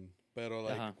Maneskin. Pero,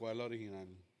 like, Ajá. ¿cuál es la original?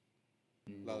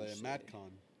 La No de sé.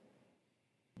 Madcon.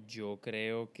 Yo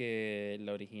creo que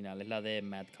la original es la de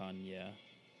Madcon, yeah.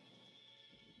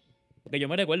 Porque yo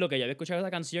me recuerdo que yo había escuchado esa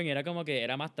canción y era como que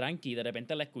era más tranqui. De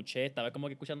repente la escuché, estaba como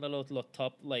que escuchando los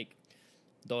top, like,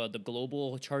 the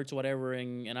global charts, whatever,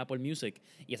 en Apple Music.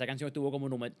 Y esa canción estuvo como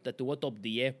estuvo top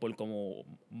 10 por como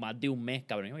más de un mes,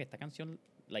 cabrón. Y yo, esta canción,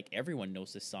 like, everyone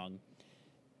knows this song.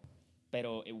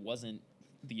 Pero it wasn't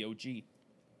the OG.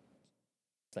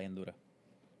 Está bien dura.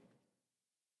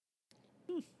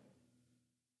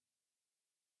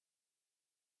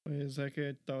 Pues es que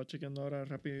estaba chequeando ahora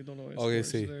rapidito los Ok, scores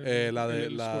sí. del- La de,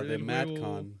 el la score de del juego.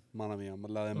 Madcon, mala mía.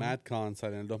 La de Ajá. Madcon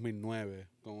salió en el 2009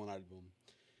 con un álbum.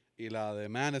 Y la de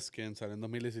Maneskin salió en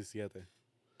 2017.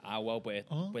 Ah, wow, pues,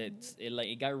 Oh. pues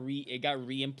it got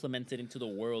re-implemented into the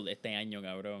world este año,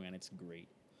 cabrón, and it's great.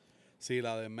 Sí,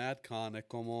 la de Madcon es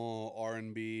como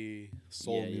R&B,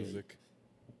 soul Yeah, yeah, music.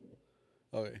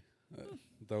 Ok.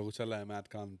 Tengo que escuchar la de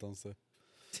Madcon entonces.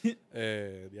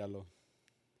 Diablo.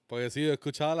 Porque sí, yo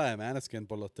escuchaba la de Maneskin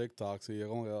por los TikToks y yo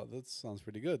como que, oh, that sounds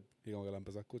pretty good. Y como que la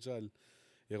empecé a escuchar. Y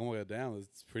yo como que, damn,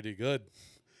 it's pretty good.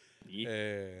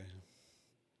 Yeah.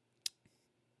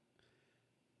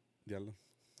 Diablo.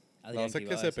 La Adrián, cosa ¿qué es iba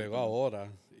que a se decir, pegó perdón?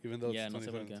 ahora. Even though Yeah, it's no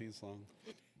sé por qué. 2017 song.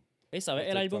 ¿Sabes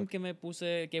Por el álbum TikTok. que me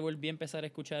puse, que volví a empezar a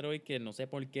escuchar hoy, que no sé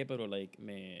por qué, pero like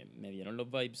me dieron los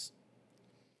vibes?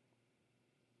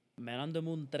 Man on the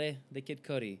Moon 3 de Kid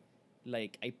Cudi.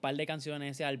 Like, hay par de canciones en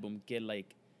ese álbum que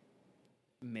like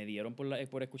me dieron por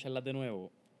escucharlas de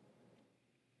nuevo.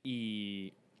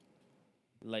 Y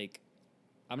like,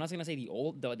 I'm not gonna say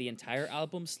the entire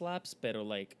album slaps, pero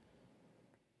like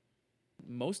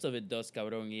most of it does,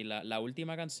 cabrón. Y la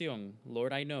última canción,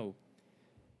 Lord I Know,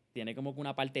 tiene como que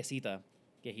una partecita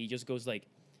que he just goes like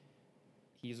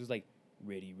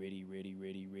ready, ready, ready,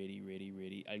 ready, ready, ready,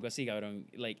 ready. Algo así, cabrón.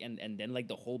 Like, and then like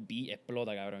the whole beat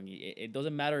explota, cabrón. Y it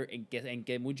doesn't matter en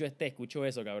que mucho esté, escucho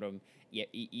eso, cabrón.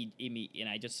 And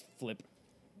I just flip.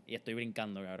 Y estoy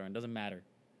brincando, cabrón. It doesn't matter.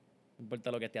 No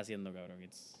importa lo que esté haciendo, cabrón.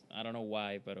 I don't know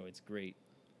why, pero it's great.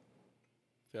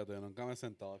 Fíjate, nunca me he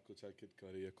sentado a escuchar Kid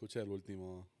Cudi. Escuché el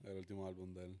último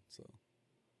álbum de él. So.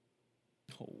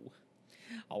 Oh,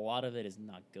 a lot of it is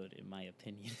not good, in my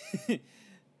opinion.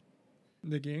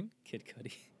 ¿De quién? Kid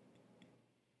Cudi.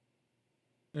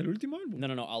 ¿El último álbum?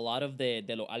 No. A lot of de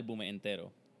los álbumes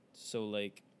enteros. So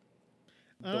like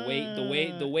the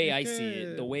way es I see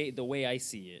it, que- the way I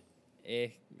see it.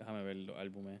 Déjame ver los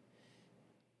álbumes.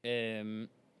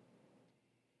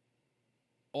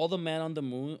 All the Mans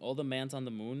on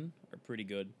the Moon are pretty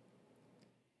good.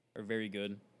 Are very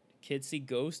good. Kids See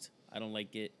Ghost, I don't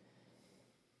like it.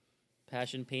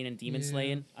 Passion, Pain, and Demon Yeah.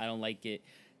 Slaying, I don't like it.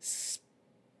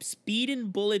 Speed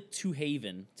and Bullet to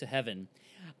Heaven.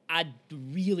 I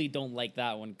really don't like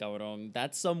that one, cabrón.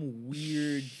 That's some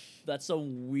weird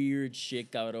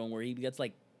shit, cabrón, where he gets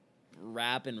like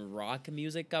rap and rock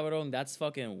music, cabrón. That's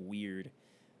fucking weird.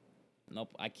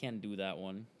 Nope, I can't do that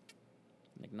one.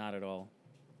 Like, not at all.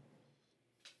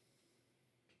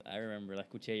 I remember, la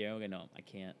escuché yo, que no, I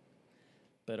can't.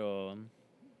 Pero,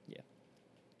 yeah.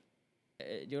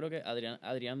 Yo creo que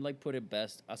Adrián like put it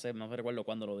best. No recuerdo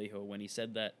cuando lo dijo, when he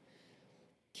said that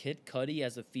Kid Cudi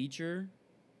as a feature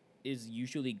is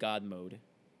usually God mode.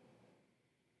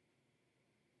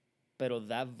 Pero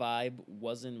that vibe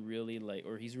wasn't really like,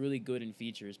 or he's really good in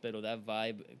features, pero that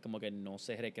vibe como que no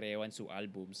se recreó en sus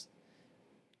álbums.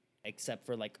 Except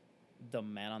for like the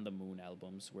Man on the Moon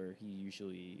albums, where he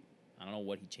usually, I don't know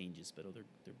what he changes, pero they're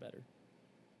better.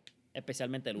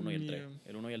 Especialmente el 1 y el 3. Yeah.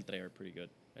 El 1 y el 3 are pretty good.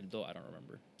 El 2, I don't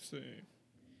remember. Sí.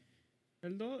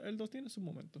 El 2 tiene su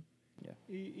momento. Yeah.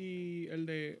 Y el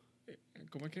de...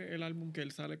 ¿Cómo es que el álbum que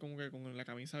él sale como que con la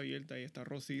camisa abierta y está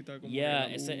rosita? Como Yeah,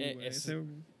 que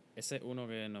ese uno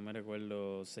que no me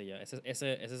recuerdo se llama.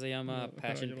 Ese se llama no,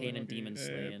 Passion, yo lo Pain tengo and aquí. Demon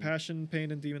Slaying. Passion,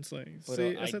 Pain and Demon Slaying. Pero Sí,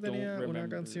 I ese don't tenía una remember.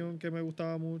 canción que me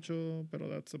gustaba mucho, pero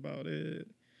that's about it.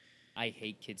 I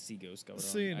hate Kids See Ghost, cabrón.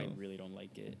 Sí, I no. really don't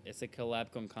like it. Ese collab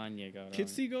con Kanye, cabrón.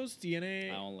 Kids See Ghost I tiene,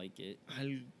 don't like it. al-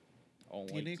 I don't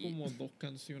tiene like como it. 2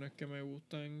 canciones que me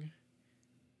gustan.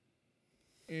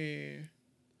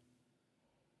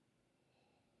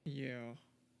 Yeah.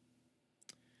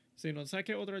 Sí, no sabes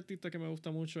qué otro artista que me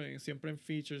gusta mucho, siempre en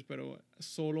features, pero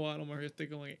solo a lo mejor estoy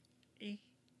como que.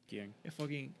 ¿Quién? Es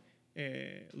fucking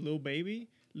Lil Baby.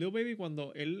 Lil Baby,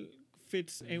 cuando él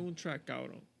fits en un track,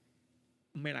 cabrón,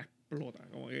 me la explota.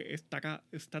 Como que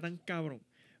está tan cabrón.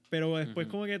 Pero después,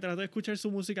 Ujú. como que trato de escuchar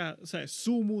su música, o sea,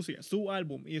 su música, su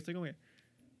álbum, y estoy como que.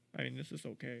 I mean, this is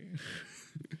okay.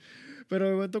 Pero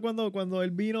de momento, cuando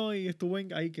él vino y estuvo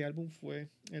en. Ay, ¿qué álbum fue?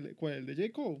 ¿Cuál? ¿El de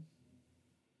J. Cole?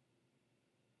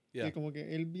 Yeah. Que como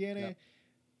que él viene. Yeah.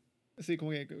 Sí,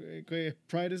 como que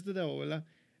Pride is the Devil, ¿verdad?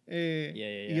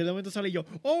 Yeah. Y de momento sale y yo,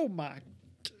 oh my.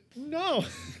 No.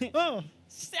 Oh.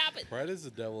 Stop it! Pride is the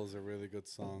Devil is a really good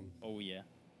song. Oh, yeah.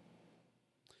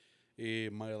 Y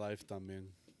My Life también.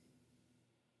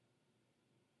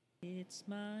 It's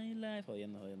my life.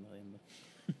 Jodiendo.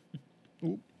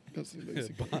 Casi lo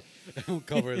hice. Un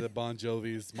cover de Bon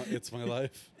Jovi's It's My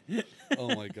Life. Oh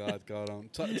my God, cabrón.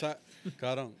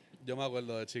 Cabrón, yo me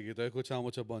acuerdo de chiquito, he escuchado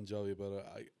mucho Bon Jovi, pero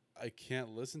I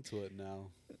can't listen to it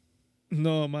now.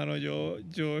 No, mano, yo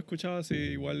escuchaba así,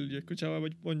 igual yo escuchaba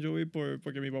Bon Jovi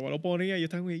porque mi papá lo ponía y yo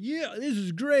estaba como, yeah, this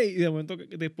is great. Y de momento,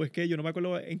 después que yo no me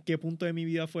acuerdo en qué punto de mi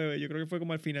vida fue, yo creo que fue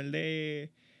como al final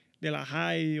de la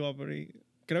high, o por ahí.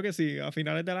 Creo que sí, a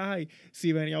finales de la high.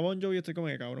 Si venía Bon Jovi, estoy como,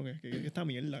 cabrón, es que esta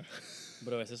mierda.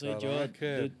 Bro, ese soy Cabrón, yo. es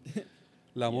que dude.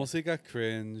 la Yeah. música es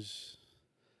cringe.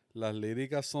 Las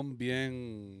líricas son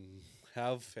bien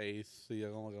have faith. Y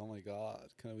yo como que, oh my God,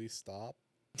 can we stop?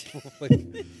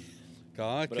 Like,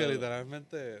 cabrón, es que Bro.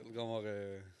 literalmente como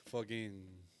que fucking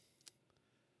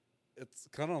it's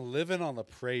kind of living on the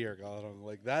prayer, cabrón.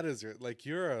 Like that is your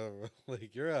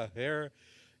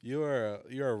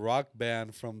you're a rock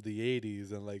band from the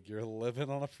 80s and like you're living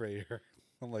on a prayer.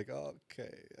 I'm like, okay.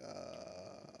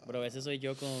 Bro, ese soy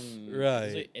yo con.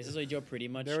 Right. Ese soy yo pretty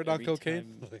much. Never done every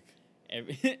cocaine? time-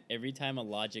 Like, every time a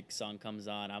Logic song comes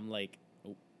on, I'm like,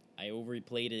 oh, I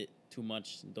overplayed it too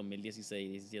much.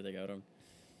 2016, 17, cabrón.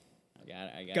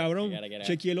 I Cabrón, gotta get out.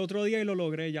 chequeé el otro día y lo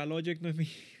logré. Ya Logic no es mi,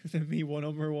 no es mi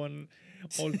number one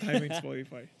all time en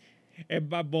Spotify. Es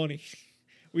Bad Bunny.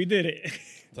 We did it.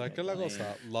 ¿sabes qué es la Bunny,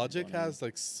 cosa? Logic Bunny. has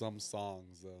like some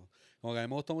songs though. Como que a mí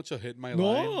me gusta mucho Hit My Line.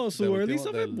 No, su del early último-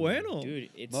 stuff es del- bueno. Dude,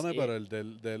 it's. No, pero el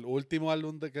del último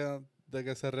álbum de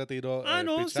que se retiró. Ah,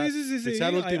 no, Pichá- sí. Pichá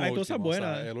el último, Hay cosas último, o sea,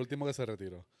 buenas. el último que se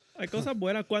retiró. Hay cosas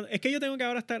buenas. Es que yo tengo que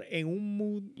ahora estar en un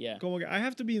mood. Yeah. Como que I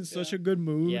have to be in such a good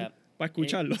mood Yeah. para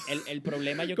escucharlo. El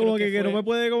problema yo Como creo que que no fue. me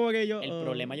puede como que yo... El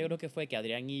problema yo creo que fue que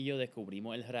Adrián y yo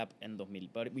descubrimos el rap en 2000.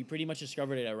 But we pretty much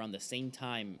discovered it around the same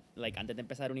time, like antes de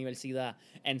empezar universidad.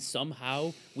 And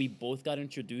somehow we both got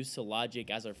introduced to Logic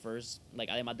as our first,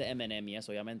 like además de Eminem, yes,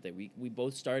 obviamente. We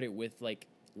both started with like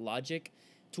Logic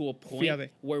to a point Fíjate.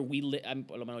 where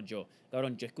por lo menos yo.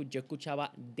 Cabrón, yo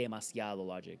escuchaba demasiado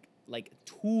Logic. Like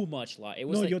too much Logic. It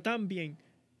was No, like, yo también.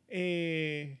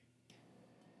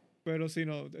 Pero sí,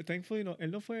 no, thankfully no.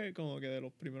 Él no fue como que de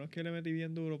los primeros que le metí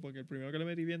bien duro, porque el primero que le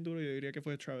metí bien duro yo diría que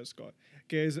fue Travis Scott,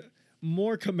 que es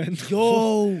more commendable.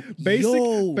 Yo, Basic,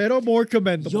 yo. pero more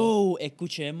commendable. Yo,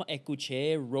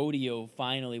 escuché Rodeo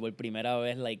finally por primera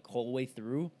vez, like, whole way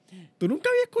through. ¿Tú nunca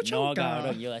habías escuchado? No,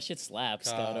 cabrón, yo, that shit slaps,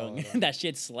 cabrón. Cabrón. That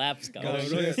shit slaps, cabrón.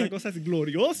 Cabrón, esa cosa es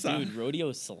gloriosa. Dude,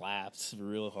 Rodeo slaps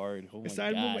real hard. Oh my Ese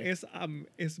álbum God. es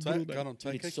 ¿Sabes, brutal. cabrón,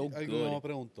 ¿sabes It's qué? so Algo que good. me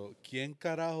pregunto. ¿Quién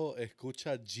carajo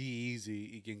escucha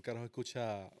G-Eazy y quién carajo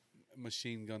escucha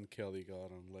Machine Gun Kelly,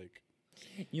 cabrón? Like,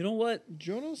 You know what?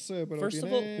 Yo no sé, pero First of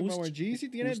tiene, all, who's vamos,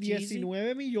 Jeezy tiene who's Jeezy?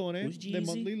 19 millones Who's de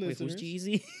monthly Jeezy? Wait, who's listeners.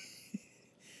 Jeezy?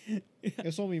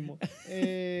 Eso mismo.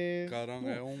 cabrón,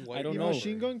 es un white I don't y know.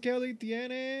 Machine Gun Kelly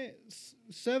tiene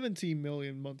 17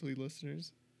 million monthly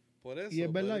listeners. Por eso, Y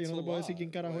es verdad, but yo no it's te a puedo decir lot.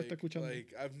 quién carajo está escuchando.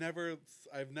 Like,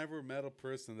 I've never met a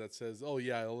person that says, "Oh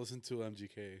yeah, I listen to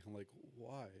MGK." I'm like,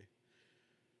 why?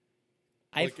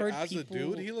 I've Like, heard as people. a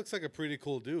dude, he looks like a pretty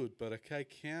cool dude, but I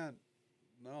can't.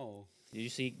 No. Did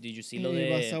you see lo de?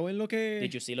 Basado en lo que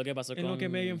Did you see lo que pasó en lo que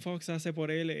con? Megan Fox hace por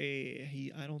él,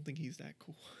 I don't think he's that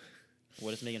cool.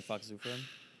 What does Megan Fox do for him?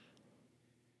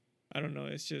 I don't know,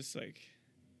 it's just like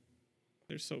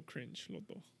they're so cringe los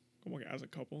dos. Como que as a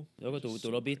couple. Loco, they're tú so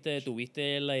lo viste, cringe. tú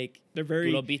viste like. They're very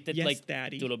Tú lo viste yes like.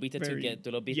 daddy. Tú lo viste very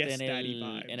tú lo viste yes daddy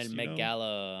vibes, en el you Met know?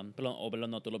 Gala, perdón,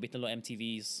 no, tú lo viste en los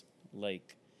MTVs,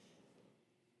 like.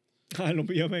 Los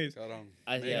VMAs. Cabrón.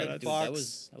 Yeah, Megan dude,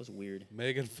 Fox. that was weird.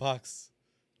 Megan Fox.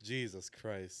 Jesus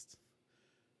Christ.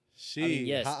 She. I mean,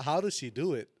 yes. How does she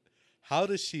do it? How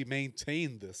does she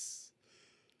maintain this?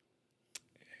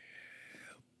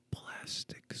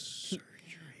 Plastic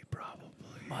surgery,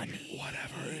 probably. Money.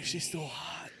 Whatever. She's still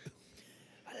hot.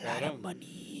 A lot of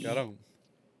money.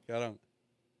 Cabrón.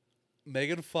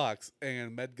 Megan Fox en el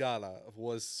Met Gala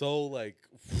was so like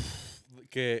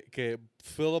que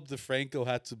Philip DeFranco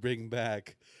had to bring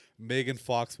back Megan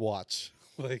Fox watch.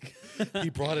 Like he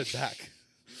brought it back.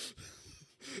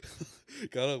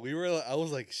 Cabrón, I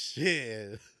was like,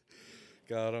 shit.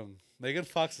 Cabrón. Megan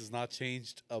Fox has not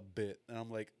changed a bit. And I'm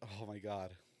like, oh my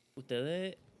God.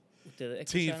 Ustedes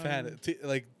Teen escucharon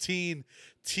fan,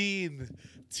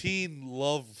 teen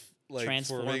love like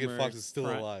for Megan Fox is still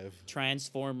alive.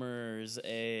 Transformers,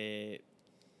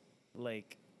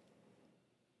 like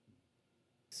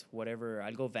whatever,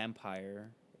 algo vampire.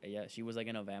 Yeah, she was like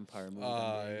in a vampire movie.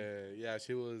 Yeah,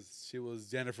 she was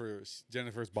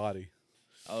Jennifer's body.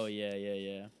 Oh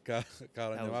yeah. God,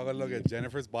 That yo me was acuerdo que weird.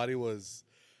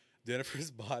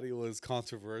 Jennifer's body was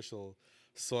controversial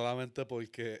solamente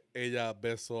porque ella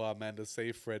besó a Amanda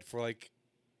Seyfried for like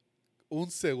un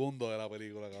segundo de la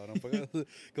película, cabrón. Fue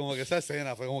como que esa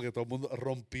escena fue como que todo el mundo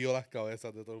rompió las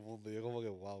cabezas de todo el mundo. Y yo como que,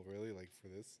 wow, really? Like, for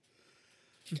this?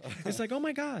 It's like, oh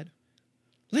my God.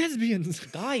 Lesbians.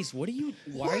 Guys, why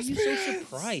are you so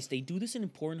surprised? They do this in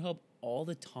Pornhub all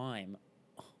the time.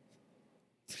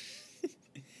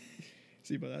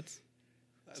 Sí, but that's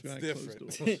behind closed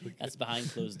doors. different. That's behind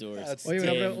closed doors. That's Oye,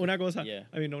 Tim, una cosa. yeah.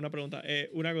 I mean, no, una pregunta.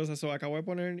 Una cosa, acabo de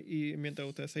poner y mientras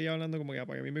usted seguía hablando, como que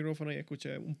apagué mi micrófono y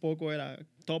escuché un poco de la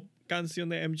top canción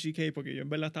de MGK, porque yo en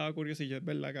verdad estaba curioso y yo, es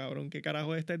verdad, cabrón, ¿qué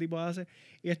carajo este tipo hace?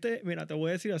 Y mira, te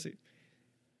voy a decir así.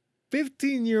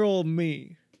 15-year-old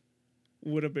me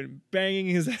would have been banging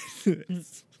his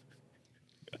ass.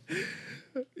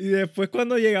 Y después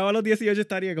cuando llegaba a los 18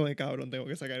 estaría como, cabrón, tengo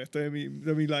que sacar esto de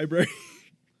mi library.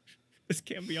 This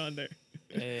can't be on there.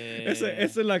 Esa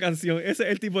es la canción, ese es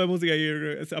el tipo de música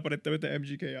que aparentemente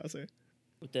MGK hace.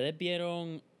 Ustedes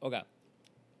vieron. Ok.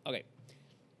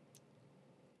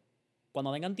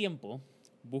 Cuando tengan tiempo,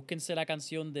 búsquense la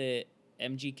canción de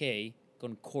MGK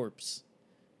con Corpse.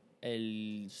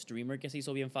 El streamer que se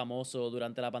hizo bien famoso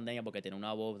durante la pandemia porque tiene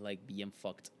una voz like bien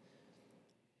fucked.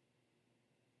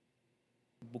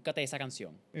 Búscate esa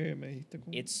canción. Me dijiste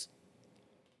con... It's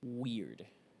weird.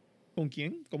 ¿Con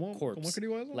quién? ¿Cómo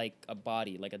escribo eso? Like a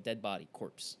body, like a dead body,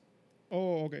 corpse.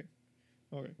 Oh, okay.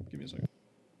 Okay, give me a second.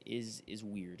 Is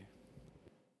weird.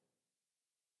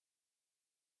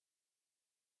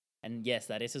 And yes,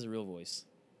 that is his real voice.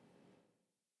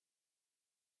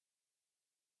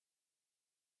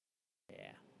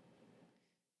 Yeah.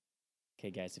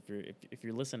 Okay, guys, if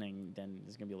you're listening, then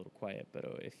it's gonna be a little quiet. But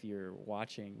if you're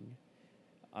watching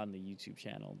on the YouTube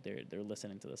channel, they're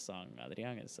listening to the song.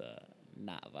 Adrian is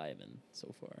not vibing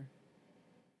so far.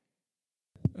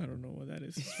 I don't know what that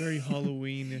is. It's very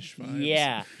Halloween-ish vibes.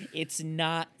 Yeah, it's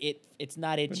not itchy. But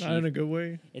not in a good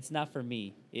way. It's not for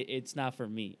me. It's not for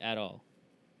me at all.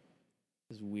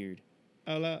 It's weird.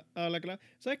 Habla claro.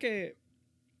 ¿Sabes que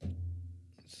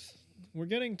we're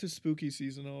getting to spooky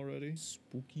season already?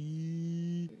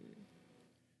 Spooky.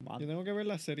 Yo tengo que ver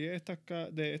la serie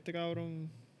de este cabrón.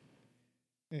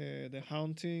 The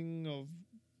Haunting of...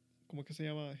 ¿Cómo es que se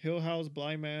llama? Hill House,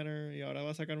 Blind Manor. Y ahora va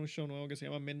a sacar un show nuevo que se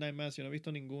llama Midnight Mass. Yo no he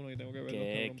visto ninguno y tengo que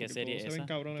verlos. ¿Qué serie es esa? Se ven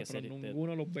cabrones, pero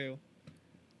ninguno los veo.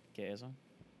 ¿Qué es eso?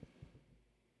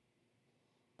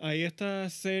 Hay esta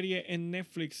serie en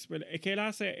Netflix. Es que él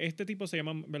hace... Este tipo se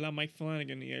llama, ¿verdad? Mike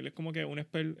Flanagan. Y él es como que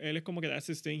él es como que that's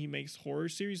his thing. He makes horror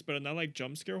series, but not like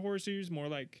jump scare horror series. More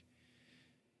like...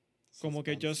 Como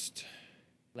que just...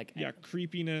 Like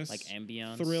creepiness. Like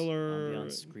ambience. Thriller.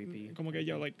 Ambience, creepy. Como que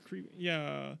like creepy.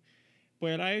 Yeah.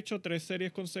 Pues él ha hecho 3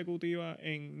 series consecutivas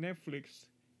en Netflix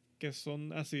que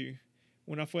son así.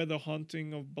 Una fue The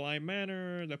Haunting of Blind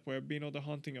Manor, después vino The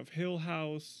Haunting of Hill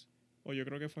House, o yo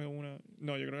creo que fue una...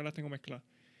 No, yo creo que las tengo mezcladas.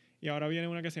 Y ahora viene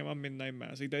una que se llama Midnight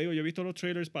Mass. Y te digo, yo he visto los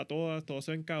trailers para todos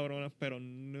se ven cabronas, pero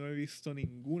no he visto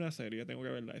ninguna serie. Tengo que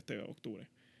verla este octubre.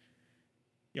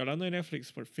 Y hablando de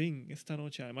Netflix, por fin, esta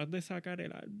noche, además de sacar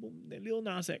el álbum de Lil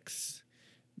Nas X,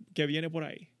 que viene por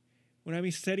ahí, una de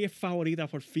mis series favoritas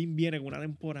por fin viene con una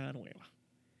temporada nueva.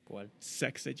 ¿Cuál?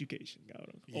 Sex Education,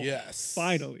 cabrón. Oh, Yes.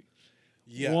 Finally.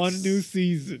 Yes. One new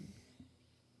season.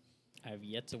 I've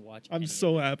yet to watch. I'm any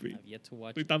so of it. happy. I've yet to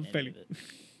watch. Estoy tan any feliz. of it.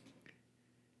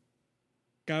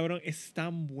 Cabrón, es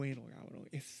tan bueno, cabrón.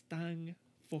 Es tan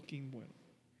fucking bueno.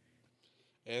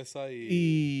 Esa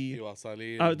Y- y va a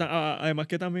salir. Además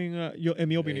que también, yo, en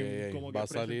mi opinión, Ey, como que va a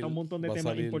presenta salir, un montón de va a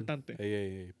temas salir- importantes.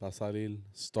 va a salir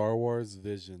Star Wars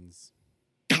Visions.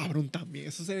 Cabrón, también.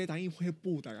 Eso se ve tan hijo de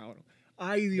puta, cabrón.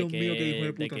 Ay, Dios mío, qué hijo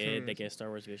de puta se ve ¿De eso. qué Star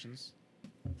Wars Visions?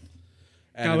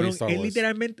 Anime Cabrón, Star él Wars.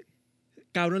 literalmente.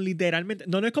 Cabrón, literalmente.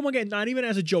 No es como que, not even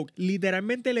as a joke.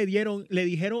 Literalmente le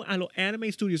dijeron a los anime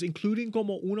studios, including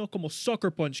como unos como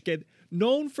Sucker Punch, que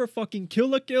known for fucking Kill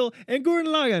la Kill and Gurren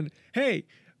Lagann. Hey,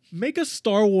 make a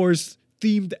Star Wars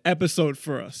themed episode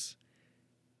for us.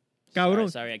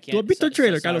 Cabrón, Sorry, I ¿tú has can't. visto el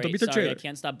trailer, Carlos? ¿Tú has visto el Sorry, I trailer?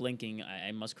 can't stop blinking.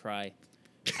 I must cry.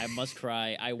 I must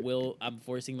cry. I'm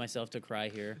forcing myself to cry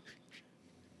here.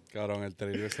 Cabrón, el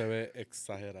trailer se ve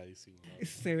exageradísimo.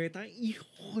 Se ve tan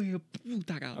hijo de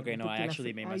puta, cabrón. Okay, no, I porque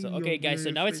actually made ay, myself. Dios Okay, guys, so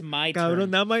mío, now it's sí. my Cabrón,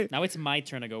 turn. nada más. Now it's my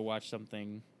turn to go watch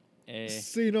something.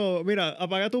 Sí, no, mira,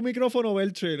 apaga tu micrófono, ve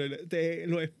el trailer de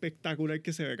lo espectacular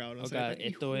que se ve, cabrón. Se ve Okay, tan hijo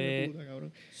esto de es puta,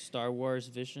 cabrón. Star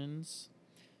Wars Visions.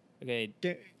 Okay,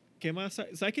 ¿Qué más?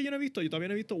 ¿Sabes qué yo no he visto? Yo todavía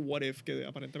no he visto What If, que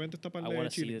aparentemente está para I de want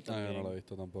to see Chile. it No, yo no también. lo he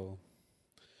visto tampoco.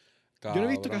 Yo no he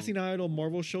visto Cabrón. casi nada de los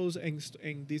Marvel shows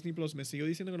en Disney Plus. Me sigo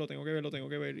diciendo que lo tengo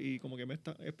que ver. Y como que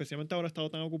especialmente ahora he estado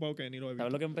tan ocupado que ni lo he visto.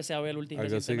 ¿Sabes lo que empecé a ver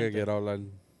últimamente? Algo sí que quiero hablar.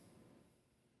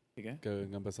 ¿Qué? Que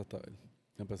empezaste a ver.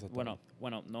 Que empezaste a ver.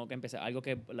 Bueno, no que empecé. Algo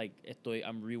que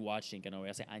I'm rewatching, que no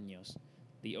veo hace años.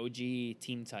 The OG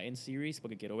Teen Titans series,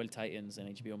 porque quiero ver Titans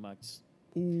en HBO Max.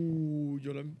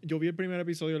 Yo vi el primer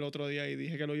episodio el otro día y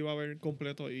dije que lo iba a ver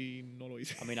completo y no lo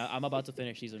hice. I mean, I'm about to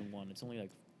finish season 1. It's only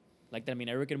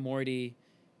terminé Rick and Morty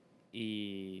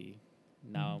y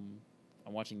now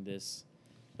I'm watching this.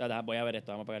 Voy a ver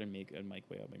esto, vamos a apagar el mic,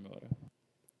 vengo ahora.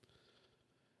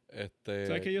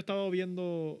 ¿Sabes que yo estaba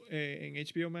viendo en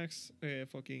HBO Max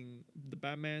fucking The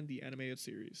Batman, The Animated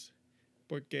Series?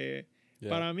 Porque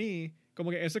para mí,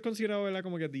 como que eso es considerado, ¿verdad?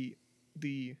 Como que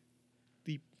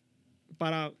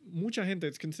para mucha gente,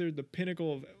 it's considered the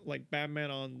pinnacle of like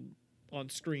Batman on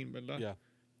screen, ¿verdad? Yeah.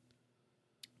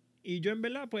 Y yo en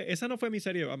verdad, pues esa no fue mi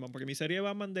serie de Batman, porque mi serie de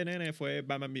Batman de nene fue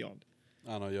Batman Beyond.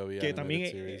 Ah, no, yo vi Que Animated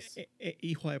también Series. es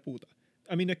hijo de puta.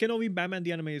 I mean, no es que no vi Batman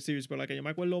The Animated Series, pero la que yo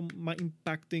me acuerdo más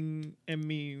impacting en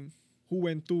mi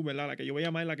juventud, ¿verdad? La que yo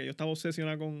veía más, la que yo estaba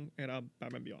obsesionada con, era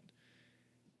Batman Beyond.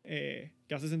 Que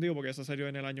hace sentido porque esa salió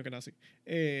en el año que nací.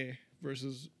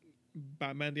 Versus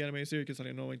Batman The Animated Series, que salió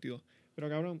en 92. Pero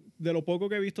cabrón, de lo poco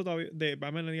que he visto todavía de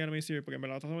Batman The Animated Series, porque en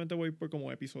verdad solamente voy por como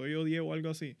episodio 10 o algo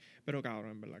así. Pero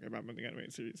cabrón, en verdad que Batman The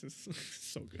Animated Series es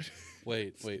so good.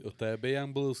 Wait. ¿Ustedes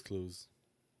veían Blue's Clues?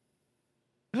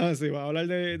 Ah, sí, va a hablar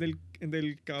del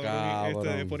cabrón,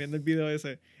 de poniendo el video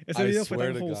ese. Ese I video fue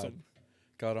swear tan to God. wholesome.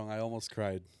 Cabrón, I almost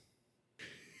cried.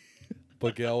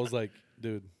 Porque I was like,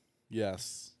 dude,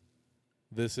 yes.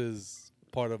 This is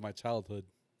part of my childhood.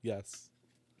 Yes.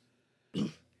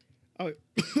 Ay,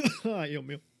 ay, Dios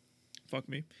mío. Fuck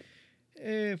me.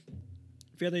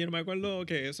 Fíjate, yo no me acuerdo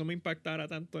que eso me impactara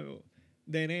tanto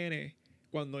de nene.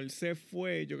 Cuando él se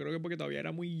fue, yo creo que porque todavía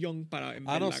era muy young para...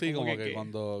 Ah, no, sí, como que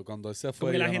cuando él se fue.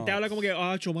 Como que la ya gente no. habla como que,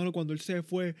 mano, cuando él se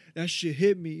fue, that shit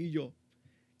hit me. Y yo,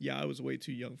 yeah, I was way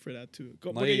too young for that too.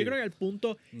 Porque yo creo que al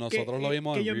punto... Nosotros lo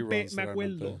vimos que en yo reruns. me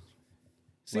acuerdo. realmente.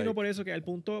 Sí, no, por eso que al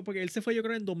punto... Porque él se fue yo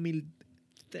creo en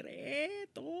 2003,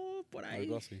 todo por ahí.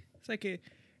 Algo así. O sea que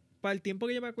para el tiempo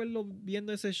que yo me acuerdo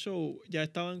viendo ese show, ya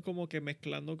estaban como que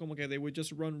mezclando, como que they would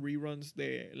just run reruns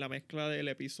de la mezcla del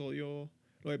episodio,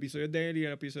 los episodios de él y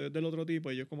el episodio del otro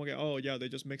tipo. Y yo como que, oh, yeah, they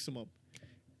just mix them up.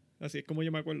 Así es como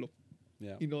yo me acuerdo.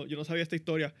 Yeah. Y no, yo no sabía esta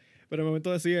historia. Pero en el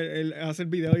momento de decir, él hace el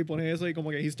video y pone eso y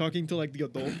como que he's talking to like the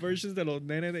adult versions de los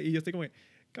nenes. Y yo estoy como,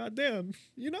 God damn,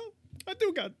 you know, I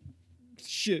do got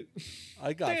shit.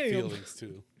 I got Damn. feelings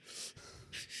too.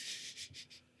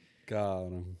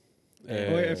 Cabrón.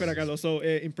 Oye, espera, Carlos, so,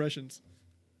 impressions.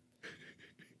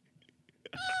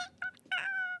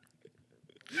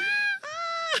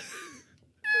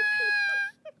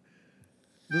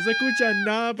 No se escucha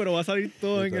nada, pero va a salir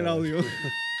todo en el audio.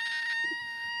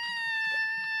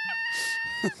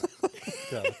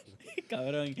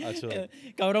 Cabrón. Cabrón.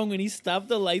 Cabrón, when he stopped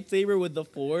the lightsaber with the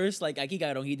force, like, aquí,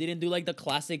 cabrón, he didn't do, like, the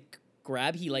classic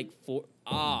grab. He, like,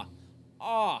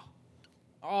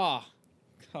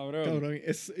 Cabrón. Cabrón,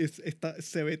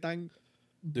 se ve tan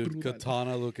Dude, brutal.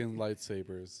 katana looking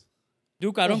lightsabers.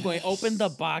 Dude, cabrón, when he opened the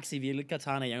box y vi el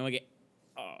katana, y I'm like,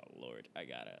 oh, Lord, I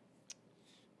got it.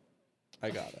 We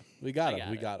got it.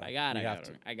 We have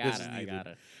to. This is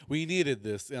needed. We needed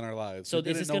this in our lives. So We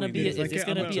this didn't is know gonna we be needed is it. this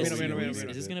gonna be a Mira, mira, mira, series?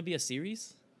 mira. Is this gonna be a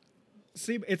series?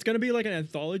 Sí, it's gonna be like an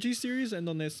anthology series en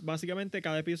donde básicamente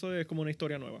cada episodio es como una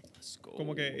historia nueva. Let's go.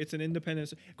 Como que it's an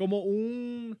independent, como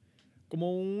un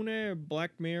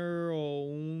Black Mirror o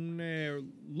un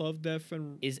Love, Death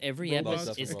and Is every Robots,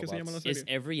 episode es que se llama la is serie.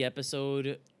 every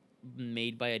episode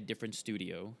made by a different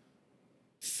studio?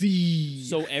 Sí.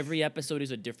 So every episode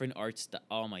is a different art style.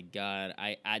 Oh my god,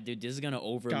 dude, this is gonna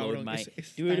overload Cabrón, my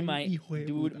es dude, tan my hijo de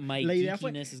dude, puta. my La idea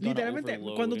fue, geekiness is gonna literalmente,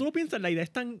 overload. cuando tú lo piensas, la idea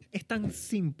es tan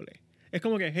simple. Es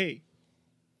como que, hey,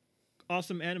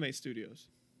 awesome anime studios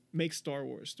make Star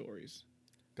Wars stories.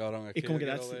 Cabrón, es Es que como yo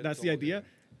que quiero ver that's the como que- idea,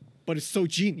 but it's so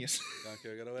genius. Cabrón, que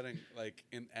yo quiero ver en, like,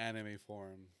 in anime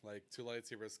form. Like, two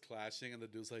lightsabers clashing and the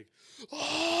dude's like,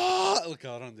 ¡ah!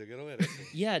 Cabrón, yo quiero ver eso.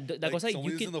 Yeah, la Like, cosa someone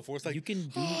you using the force, like, you can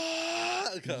do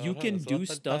 ¡ah! you can Cabrón, eso va a do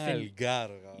estar stuff tan in- al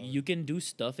garro, cabrón, you can do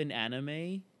stuff in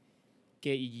anime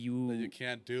que that you you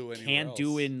can't do anywhere can't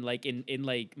do else. in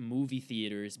like movie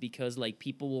theaters because like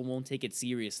people won't take it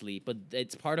seriously, but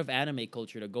it's part of anime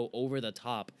culture to go over the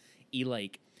top and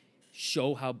like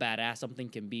show how badass something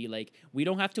can be. Like we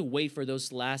don't have to wait for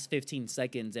those last 15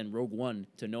 seconds in Rogue One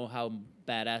to know how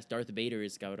badass Darth Vader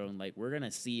is, cabrón. Like we're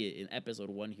gonna see it in episode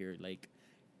 1 here. Like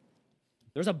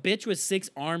there's a bitch with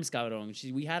 6 arms, cabrón.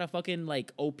 We had a fucking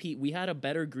like OP. We had a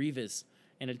better Grievous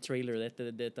in el trailer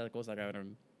de esta cosa,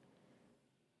 cabrón.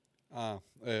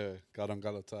 Cabrón,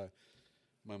 Galatasaray.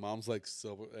 My mom's like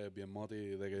so bien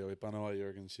moti de que yo voy para Nueva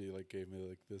York and she like gave me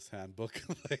like this handbook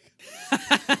like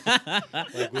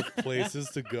with places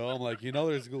to go. I'm like, you know,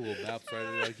 there's Google Maps, right?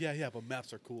 They're like, yeah, but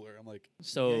maps are cooler. I'm like,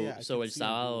 So, yeah, I so can el see it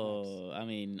on Google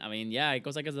sábado, I mean, yeah, hay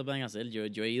cosas que se pueden hacer. Yo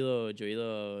he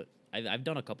ido, I've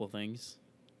done a couple things.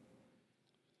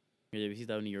 Yo he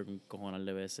visitado New York un cojonal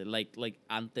de veces. Like,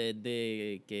 antes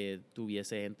de que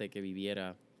tuviese gente que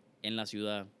viviera en la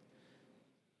ciudad.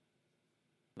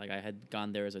 Like, I had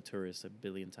gone there as a tourist a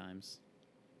billion times.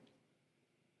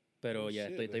 Pero, Oh, yeah,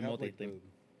 shit, estoy they have, moti. like, There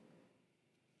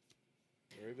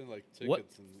are even like tickets What?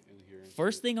 in here. and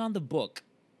First shit. thing on the book,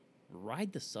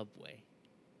 ride the subway.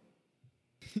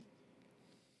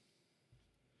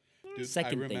 Dude, Second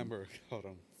I thing. remember. Hold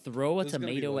on. Throw a This is gonna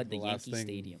be, tomato like, at the the last Yankee thing.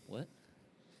 Stadium. What?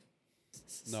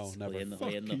 No, never. Jodiendo, Fuck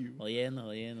jodiendo, you.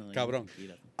 jodiendo. Cabrón.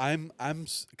 Tranquila.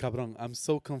 Cabrón, I'm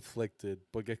so conflicted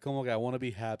porque es como que I want to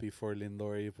be happy for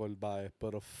Lindor y por Baez,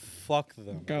 pero fuck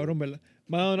them. Cabrón, ¿verdad?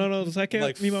 No, tú sabes que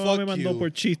Like, mi mamá me fuck mandó you,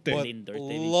 por chiste. But Lindor te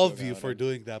dicho, love you for cabrón.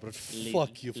 doing that, but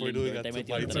fuck you for doing Lindor that te to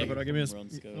metió my tres Pero team. aquí me- home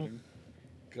runs, no. cabrón.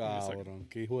 Cabrón,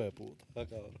 qué hijo de puta,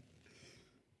 cabrón.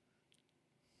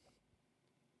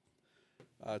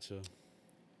 Hacho.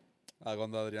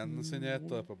 Cuando Adrián enseñe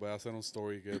esto, después voy a hacer un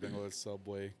story que tengo del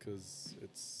Subway, because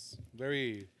it's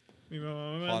very... Mi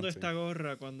mamá me mandó Haunting. esta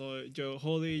gorra cuando yo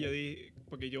jodí,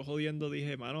 porque yo jodiendo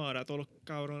dije, mano, ahora todos los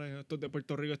cabrones estos de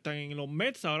Puerto Rico están en los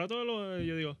Mets, ahora todos los,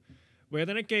 yo digo, voy a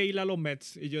tener que ir a los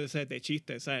Mets. Y yo decía, de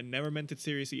chiste, o sea, never meant it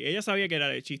seriously. Ella sabía que era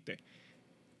de chiste.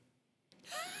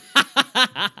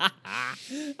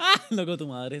 Loco, tu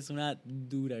madre es una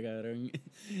dura, cabrón.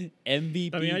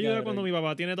 MVP. También ayuda cabrón. cuando mi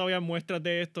papá tiene todavía muestras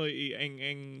de esto y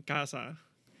en casa.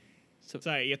 O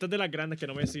sea, y esta es de las grandes que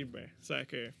no me sirve. O sea, es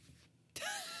que...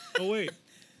 Oh, wait.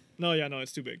 No, yeah, no,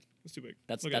 it's too big. It's too big.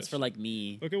 That's Look at for this. like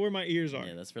me. Look at where my ears are.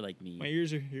 Yeah, that's for like me. My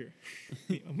ears are here.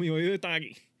 Mi oído está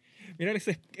aquí. Mira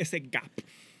ese gap.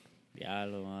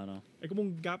 Diablo, mano. Es como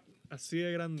un gap así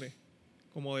de grande.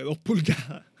 Como de 2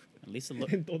 pulgadas At least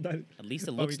it en total. at least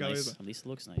it Pa' looks mi nice. cabeza. At least it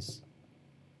looks nice.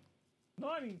 No,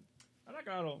 I mean, ahora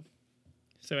claro.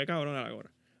 Se ve cabrón a la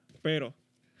gorra. Pero,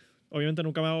 obviamente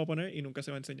nunca me la voy a poner y nunca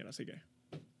se va a enseñar, así que.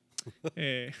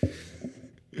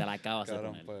 Te la acabas de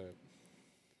Cabrón, poner. pues...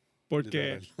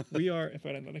 Porque Literal. we are,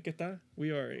 espera, ¿dónde es que está?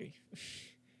 We are a.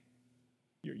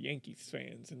 You're Yankees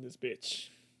fans in this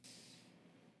bitch.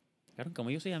 Cabrón, como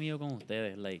yo soy amigo con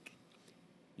ustedes, like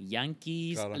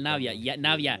Yankees, Cabrón, Navia, cabrón.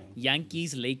 Navia, No.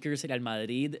 Yankees, Lakers, Real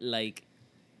Madrid, like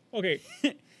Ok,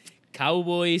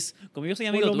 Cowboys. Como yo soy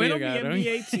por amigo lo tuyo, menos mi cabrón.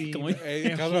 NBA team. Como- Hey,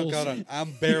 es cabrón, wholesome. cabrón.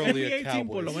 I'm barely NBA a team,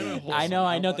 por lo Cowboys menos fan. es I know,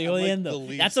 I'm estoy like jodiendo. the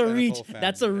least That's a reach. NFL fan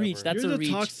That's a reach. ever. That's You're a the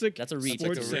reach. toxic That's a reach. That's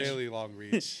sports a fan. really long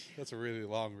reach. That's a really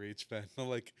long reach, man. I'm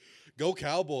like, go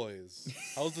Cowboys.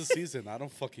 How's the season? I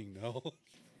don't fucking know.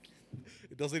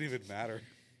 It doesn't even matter.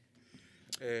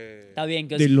 Está bien,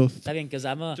 They lost. because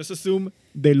I'm a Just assume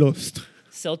they lost.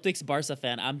 Celtics Barca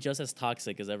fan. I'm just as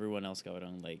toxic as everyone else,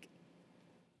 cabrón. Like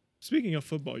Speaking of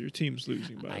football, your team's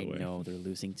losing, by I the way. know they're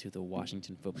losing to the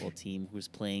Washington football team, who's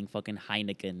playing fucking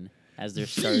Heineken as their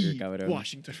starter, cabrón.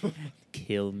 Washington.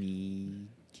 Kill me.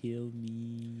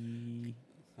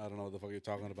 I don't know what the fuck you're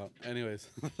talking about. Anyways,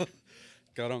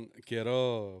 cabrón,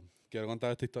 quiero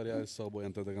contar esta historia del Subway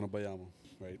antes de que nos vayamos.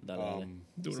 Right? Dale.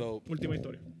 Duro. So, Última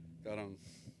historia. cabrón,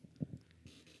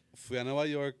 fui a Nueva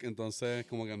York, entonces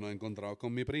como que nos encontramos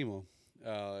con mi primo.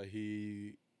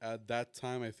 He at that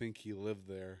time I think he lived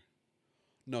there.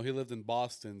 No, he lived in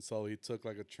Boston, so he took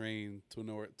like a train to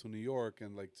New York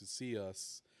and like to see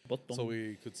us, so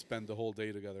we could spend the whole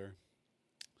day together.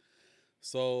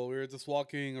 So we were just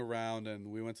walking around and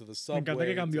we went to the Me subway. encanta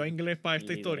que cambió a inglés para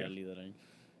esta historia. Literal.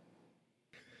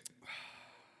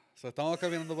 So estamos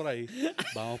caminando por ahí.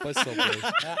 Vamos para el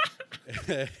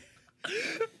subway.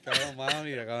 Cabrón, mala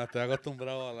mía, cabrón, estoy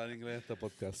acostumbrado a hablar inglés en este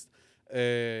podcast.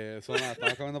 Nada,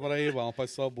 estamos caminando por ahí, vamos para el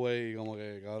subway y como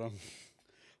que, cabrón,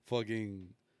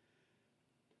 fucking...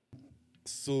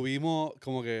 Subimos,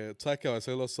 como que, sabes que a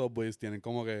veces los subways tienen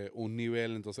como que un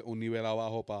nivel, entonces un nivel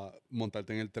abajo para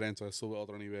montarte en el tren, entonces sube a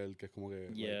otro nivel que es como que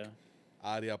Yeah. like,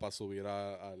 área para subir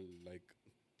al like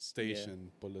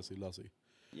station, por decirlo así.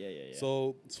 Yeah.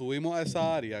 So, subimos a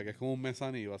esa área que es como un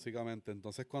mezaní, básicamente.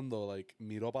 Entonces, cuando like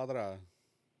miro para atrás,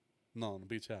 no,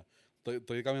 picha,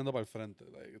 estoy caminando para el frente,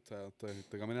 like, o sea,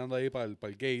 estoy caminando ahí para el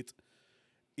gate.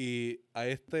 Y a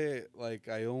hay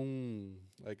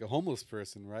a homeless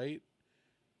person, right?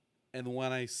 And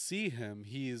when I see him,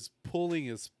 he's pulling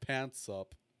his pants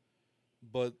up.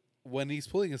 But when he's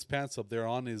pulling his pants up, they're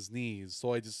on his knees.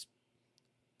 So I just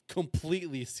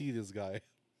completely see this guy.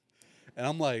 And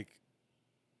I'm like,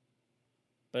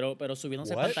 Pero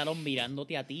subiéndose el What? pantalón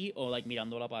mirándote a ti o like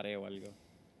mirando la pared o algo.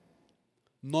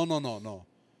 no.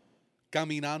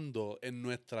 Caminando en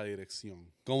nuestra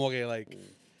dirección. Como que, like,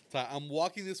 o sea, I'm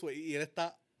walking this way y él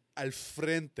está al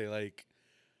frente, like,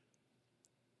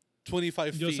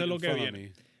 25 Yo feet sé lo in que front of viene.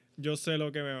 me. Yo sé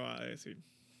lo que me va a decir.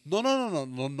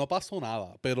 No pasó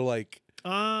nada. Pero, like,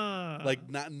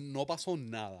 no pasó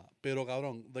nada. Pero,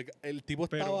 cabrón, like, el tipo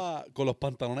Pero- estaba con los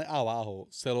pantalones abajo,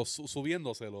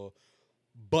 subiéndoselo,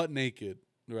 butt naked,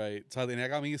 right? O sea, tenía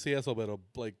camisa y eso, pero,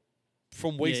 like,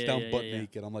 from waist down, butt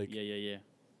naked. I'm like, Yeah.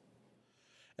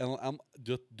 and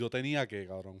yo tenía que,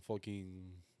 cabrón,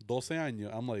 fucking 12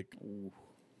 años. I'm like, Uf.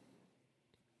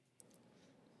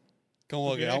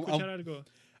 como ¿Tú que, quieres escuchar algo?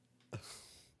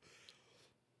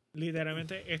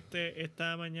 Literalmente,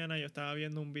 esta mañana yo estaba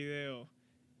viendo un video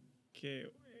que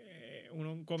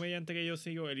un comediante que yo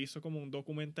sigo, él hizo como un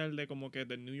documental de como que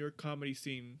del New York comedy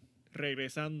scene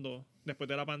regresando después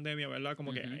de la pandemia, ¿verdad?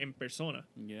 Como que Ujú. en persona.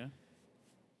 Yeah.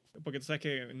 Porque tú sabes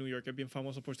que New York es bien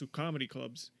famoso por sus comedy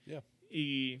clubs. Yeah.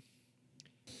 Y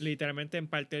literalmente en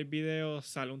parte del video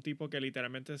sale un tipo que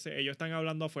literalmente ellos están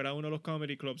hablando afuera de uno de los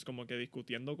comedy clubs, como que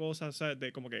discutiendo cosas, ¿sabes?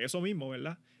 De como que eso mismo,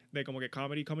 ¿verdad? De como que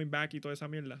comedy coming back y toda esa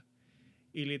mierda.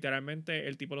 Y literalmente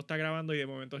el tipo lo está grabando y de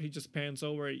momento he just pans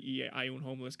over y hay un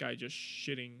homeless guy just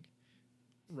shitting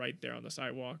right there on the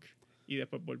sidewalk. Y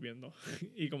después volviendo.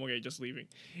 Y como que just leaving.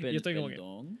 Y yo estoy como que,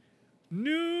 Perdón.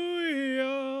 New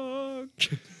York.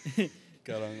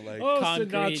 Cabrón, like, Oh,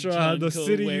 Concrete Sinatra, the jungle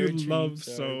city where you love dreams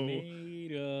are so.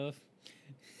 made of.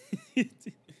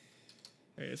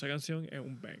 Esa canción es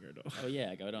un banger, though. Oh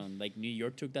yeah, cabrón. Like New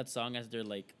York took that song as their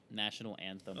like national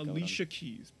anthem. Cabrón. Alicia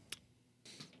Keys.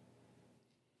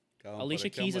 cabrón, Alicia pero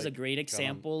es que I'm Keys is a like, great cabrón,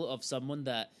 example of someone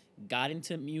that got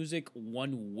into music,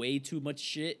 won way too much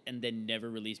shit, and then never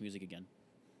released music again.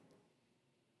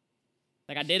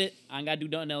 Like I did it. I ain't gotta do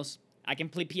nothing else. I can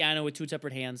play piano with two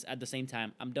separate hands at the same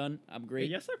time. I'm done. I'm great.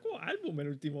 Ella sacó álbum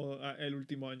el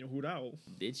último año, jurado.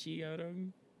 Did she,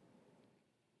 cabrón?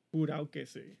 Jurado que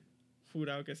sí.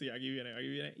 Jurado que sí. Aquí viene.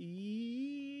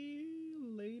 Y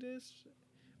latest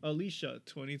Alicia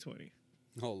 2020.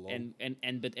 oh, Lord.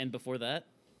 And before that,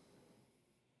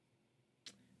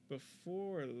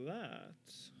 Before that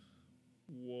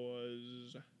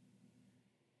was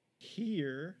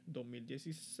Here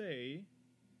 2016.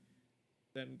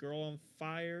 Then Girl on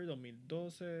Fire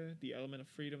 2012. The Element of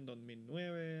Freedom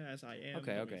 2009. As I Am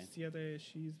Okay. 2007.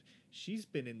 She's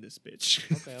been in this bitch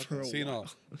Okay. for a Sí, while.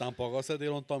 no, tampoco se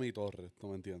tiró un Tommy Torres, ¿tú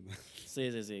me entiendes?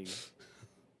 sí.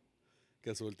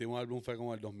 Que su último álbum fue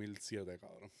como el 2007,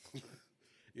 cabrón.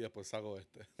 Y después sacó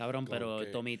este. Cabrón, Como pero que-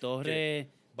 Tommy Torres...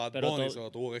 Bad Pero Bunny to- se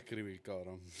lo tuvo que escribir,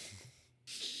 cabrón.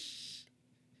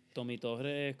 Tommy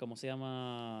Torres, ¿cómo se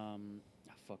llama?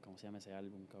 ¿Cómo se llama ese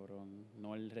álbum, cabrón?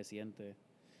 No el reciente.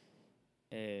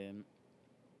 El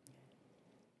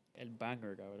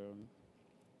banger, cabrón.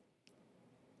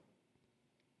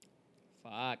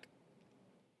 Fuck.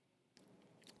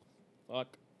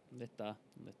 ¿Dónde está?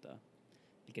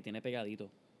 El que tiene pegadito.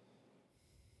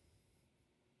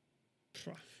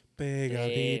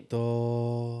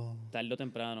 Pegadito. Tarde o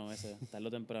temprano, ese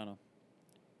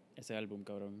álbum,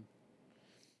 cabrón.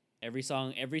 Every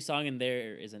song in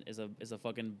there is a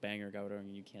fucking banger,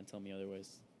 cabrón. You can't tell me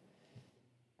otherwise.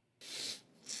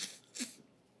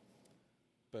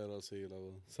 Pero sí,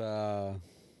 loco. O sea,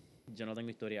 Yo no tengo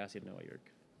historia así en Nueva York.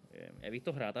 He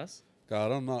visto ratas.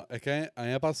 cabrón, no. Es que a mí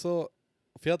me pasó.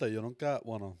 Fíjate, yo nunca.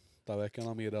 Bueno, tal vez que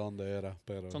no miré dónde era,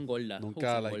 pero. Son gordas.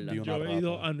 Nunca Son like, gordas. vi una Yo he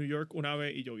ido rata. a New York una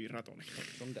vez y yo vi ratones.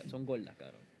 Son gordas,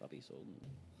 cabrón. Papi, son...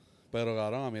 Pero,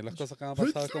 cabrón, a mí las cosas que me han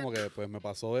pasado es como que, pues, me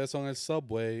pasó eso en el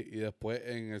subway y después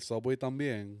en el subway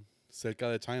también, cerca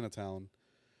de Chinatown,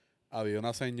 había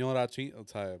una señora china, o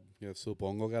sea, yo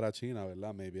supongo que era china,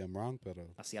 ¿verdad? Maybe I'm wrong,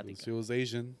 pero Asiática. she was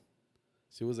Asian.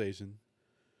 She was Asian.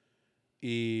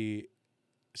 Y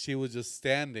she was just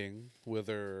standing with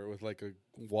like a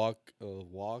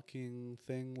walking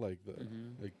thing, like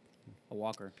like A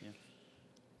walker, yeah.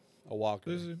 a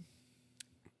walker. Sí, sí.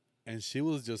 And she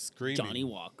was just screaming Johnny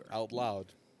Walker. out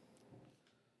loud.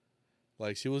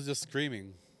 Like she was just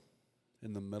screaming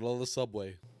in the middle of the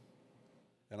subway.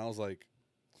 And I was like,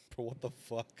 bro, what the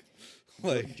fuck?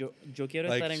 Like, Yo quiero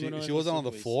like estar en uno de she esos wasn't on the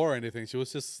subways. floor or anything. She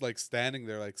was just like standing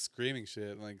there, like screaming shit,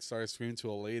 and like started screaming to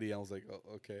a lady. I was like, oh,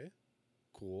 okay,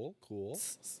 cool.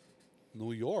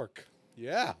 New York,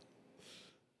 yeah.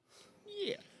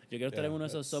 Yeah. Yo quiero estar Yeah, en uno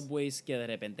de esos that's- subways que de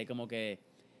repente como que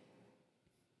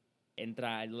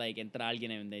entra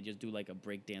alguien and they just do like a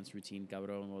breakdance routine,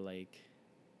 cabrón, o like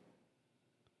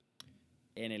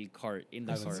en el cart, in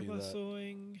the Haven't cart. seen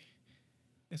that.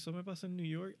 Eso me pasó en New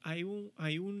York. Hay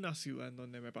una ciudad en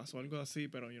donde me pasó algo así,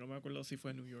 pero yo no me acuerdo si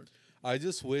fue en New York. I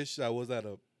just wish I was at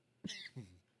a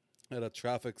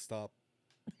traffic stop.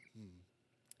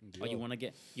 Oh, you wanna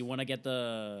get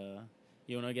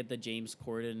the James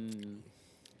Corden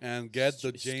And get the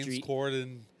St- James street-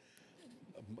 Corden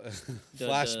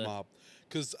flash the- mob.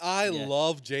 Because I Yeah.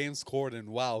 love James Corden.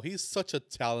 Wow, he's such a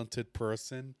talented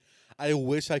person. I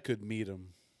wish I could meet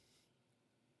him.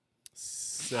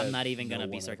 I'm Said not even no gonna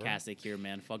be one ever. sarcastic here,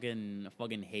 man.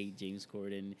 Fucking hate James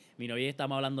Corden. Mi novia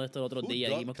estamos hablando de esto el otro Who día.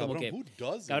 does- Dijimos como cabrón, que, who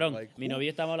does it? cabrón, Like, mi who-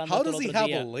 novia estamos hablando How de esto does he el otro have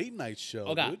día. a late night show,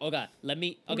 Oga, dude? let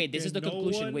me. Okay, this Porque is the no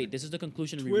conclusion. one- Wait, this is the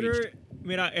conclusion we Twitter, reached.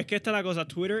 mira, es que esta es la cosa.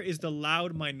 Twitter is the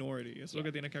loud minority. Eso es lo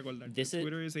que tienes que acordar. This is-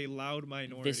 Twitter is a loud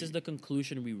minority. This is the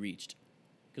conclusion we reached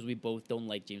because we both don't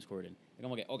like James Corden.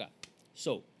 Como que, okay,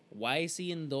 so why is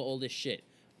he in all this shit?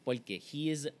 Porque he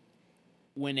is.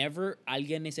 Whenever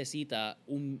alguien necesita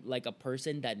like a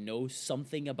person that knows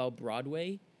something about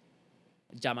Broadway,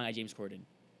 llaman a James Corden.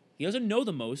 He doesn't know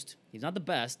the most. He's not the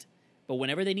best. But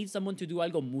whenever they need someone to do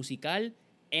algo musical,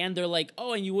 and they're like,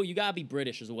 oh, and you gotta be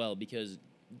British as well because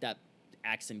that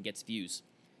accent gets views.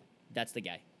 That's the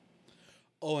guy.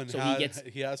 Oh, and So he ha- gets-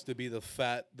 he has to be the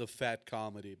fat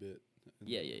comedy bit. in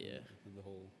Yeah, the- yeah, yeah. In the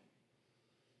whole.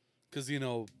 Because,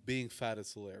 being fat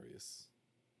is hilarious.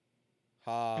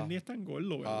 Él ni es tan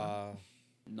gordo, ¿verdad?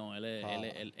 No,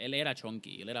 él era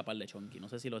chunky. Él era par de chunky. No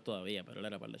sé si lo es todavía, pero él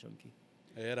era par de chunky.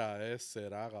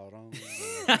 Será, cabrón. Con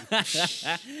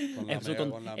la Es su mega,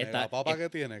 con- con la está- mega papa es- que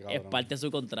tiene, Es cabrón. parte de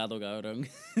su contrato, cabrón.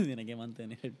 Tiene que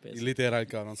mantener el Y peso. literal,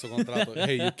 cabrón, su contrato.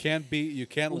 Hey, you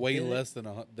can't weigh Ustedes- less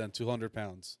than 200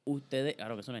 pounds. Ustedes,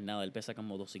 claro que eso no es nada, él pesa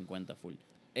como 250 full.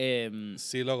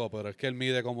 Sí, loco, pero es que él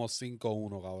mide como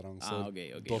 5'1", cabrón. So, Ok.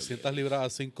 200 libras a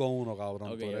 5'1",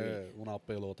 cabrón. Ok, Tú ok. eres una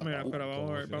pelota. Mira, cabrón. pero vamos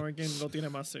a ver, Como vamos a ver quién lo tiene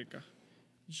más cerca.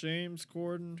 James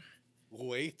Corden, que-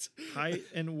 Wait. height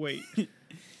and weight.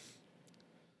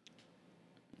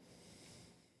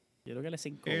 Yo creo que él es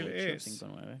 5'8", Él es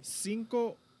 5'9".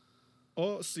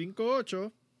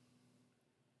 5'8",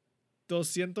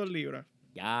 200 libras.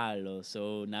 Ya lo,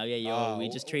 so Navia y yo, we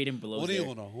just trading blows Uno y there.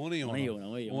 uno. Uno y uno.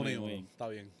 Uno y uno. Está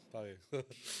bien.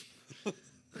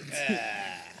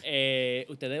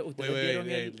 Ustedes Wait, vieron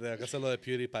el... de acá hacerlo de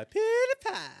PewDiePie.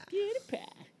 PewDiePie.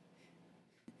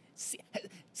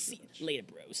 Sí, later,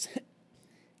 bros.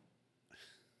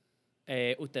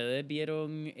 Ustedes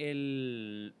vieron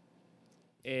el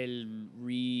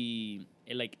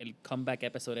comeback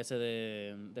episode ese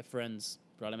de Friends.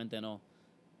 Probablemente no,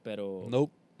 pero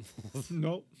Nope.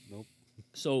 No.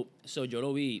 so yo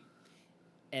lo vi,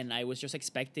 and I was just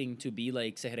expecting to be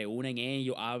like se reúnen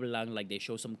ellos, hablan, like they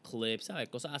show some clips, ¿sabes?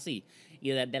 Cosas así. Y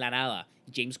de la nada,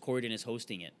 James Corden is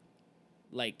hosting it.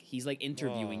 Like he's like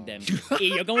interviewing Oh. them. Y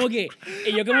yo como que,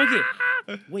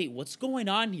 wait, what's going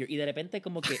on here? Y de repente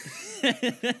como que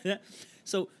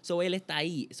so él está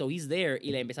ahí, so he's there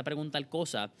y le empieza a preguntar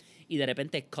cosas y de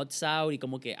repente cuts out y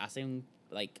como que hacen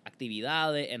like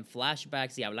actividades en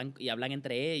flashbacks y hablan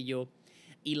entre ellos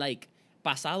y like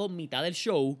pasado mitad del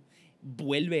show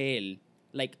vuelve él,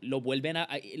 like lo vuelven a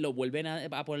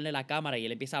ponerle la cámara y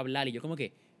él empieza a hablar y yo como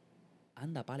que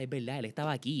anda, pal, es verdad, él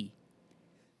estaba aquí.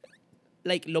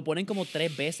 Like, lo ponen como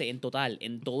 3 veces en total,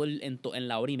 en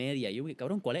la hora y media. Y yo,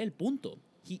 cabrón, ¿cuál es el punto?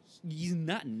 He's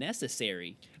not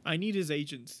necessary. I need his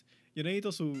agents. Yo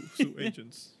necesito su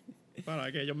agents.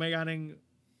 Para que ellos me ganen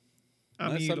a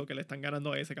No, mí esa- lo que le están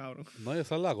ganando a ese cabrón. No,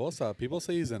 esa es la cosa. People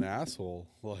say he's an asshole.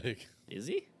 Like, Is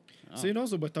he? Oh. Sí, no,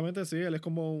 supuestamente sí. Él es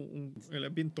como él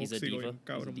es bien He's a tóxico y diva. un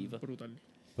cabrón He's a diva. brutal.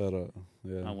 pero,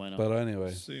 yeah. Ah, bueno. Pero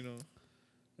anyway. Sí, no.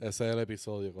 Ese es el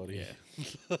episodio, Cory.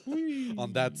 Yeah.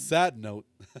 On that sad note.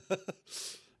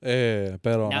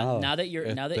 Pero Now, nada. now that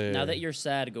you're now that este, you're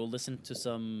sad, go listen to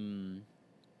some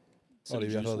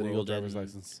Olivia Juice Rodrigo WRLD Driver's and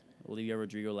License. Olivia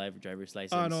Rodrigo live driver's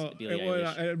license. Ah, no, Billie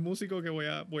Eilish. el músico que voy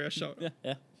a shout.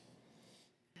 Yeah.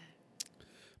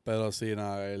 Pero sí,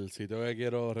 nada, el sitio que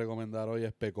quiero recomendar hoy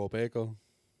es Peco Peco.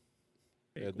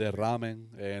 Es de ramen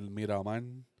en Miramar.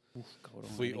 Uf, cabrón,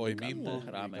 Fui me hoy encanta mismo, el y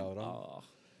ramen. cabrón. Oh.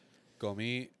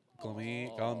 Comí,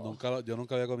 cabrón, Oh. yo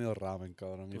nunca había comido ramen,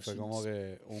 cabrón. Y Pues fue sí, como no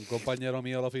que un compañero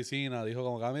mío de la oficina dijo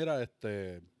como que, mira,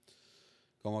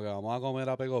 como que vamos a comer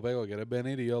a Peco Peco, ¿quieres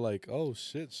venir? Y yo like, oh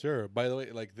shit, sure. By the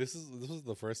way, like this was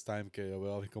the first time que yo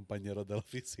veo a mis compañeros de la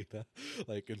oficina,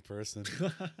 like in person.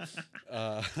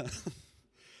 Ah,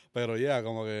 pero ya,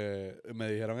 como que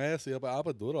me dijeron eso y yo,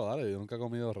 pues duro, dale, yo nunca he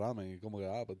comido ramen. Y como que,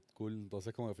 pues cool.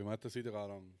 Entonces como que fuimos a este sitio,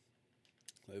 cabrón.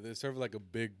 Like, they serve like a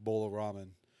big bowl of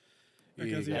ramen. Es que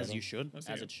Y, así es. As cabrón, you should,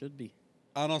 Así as es. it should be.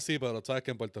 ah, no, sí, pero sabes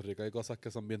que en Puerto Rico hay cosas que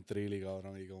son bien trilly,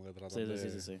 cabrón, y como que tratan Sí,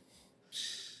 de... sí.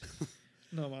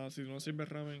 No, mano, si no sirve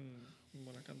ramen en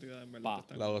buena cantidad, en verdad. Pa.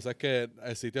 te están- La cosa es que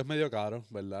el sitio es medio caro,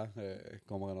 ¿verdad?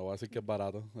 Como que no voy a decir que es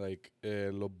barato. Like,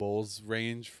 los bowls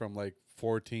range from like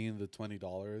 $14 to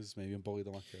 $20, maybe un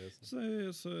poquito más que eso.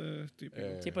 Eso es típico.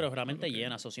 Sí, pero realmente Ok.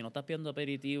 llena. So, si no estás pidiendo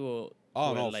aperitivo,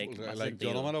 Oh, pues, no, like, más yo no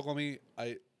sentido. me lo comí.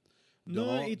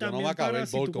 No, y yo no también me acabé para el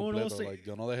si bowl tú completo. conoces, Like,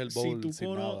 yo no dejé el si bowl tú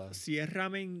sin nada. si es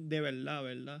ramen de verdad,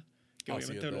 ¿verdad? Que Ah,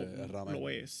 sí, obviamente es ramen.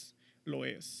 lo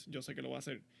es. Yo sé que lo va a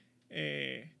hacer.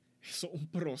 Eso es un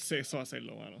proceso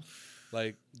hacerlo, mano.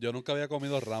 Like, yo nunca había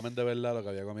comido ramen de verdad. Lo que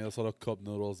había comido son los cup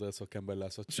noodles de esos que en verdad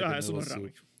esos O sea, chicken eso no noodle es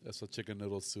ramen. soup. Esos chicken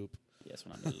noodle soup. Y es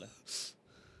una mierda.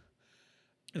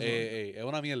 Es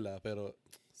una mierda, pero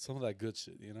some of that good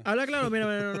shit, you know? Habla claro,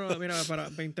 mira,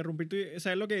 para interrumpir tu,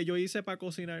 ¿sabes lo que yo hice para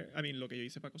cocinar? Lo que yo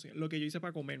hice para cocinar, lo que yo hice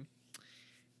para comer.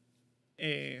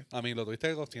 A mí lo tuviste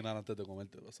que cocinar antes de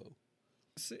comértelo, so.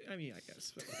 Sí, I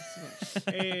guess.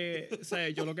 O sea,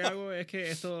 yo lo que hago es que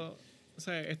esto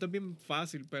es bien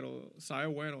fácil, pero sabe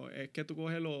bueno. Es que tú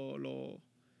coges los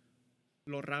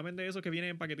ramen de esos que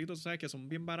vienen en paquetitos, ¿sabes? Que son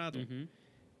bien baratos. Ujú.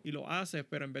 Y lo haces,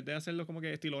 pero en vez de hacerlo como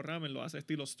que estilo ramen, lo haces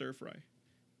estilo stir fry.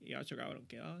 Y hacho, cabrón,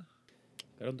 queda.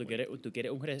 Cabrón, tú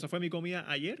quieres un Esa fue mi comida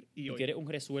ayer y Tú hoy. quieres un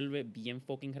resuelve bien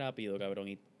fucking rápido, cabrón.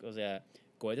 Y, o sea,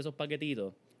 cógete esos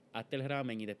paquetitos, hazte el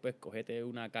ramen y después cógete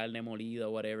una carne molida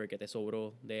o whatever que te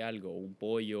sobró de algo, un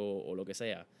pollo o lo que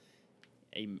sea.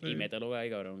 Y mételo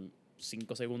ahí, cabrón.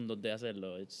 5 segundos de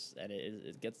hacerlo. It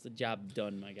gets the job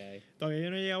done, my guy. Todavía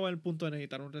yo no he llegado al punto de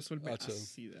necesitar un resuelve Hacho.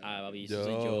 así de. Ah, papi, eso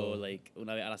soy yo, like,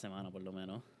 una vez a la semana, por lo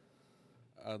menos.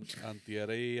 Antier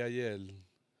y ayer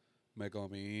me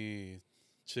comí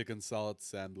chicken salad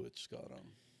sandwich,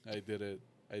 cabrón. I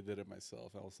did it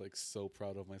myself. I was like so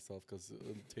proud of myself because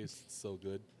it tasted so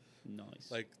good.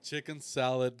 Nice. Like chicken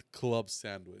salad club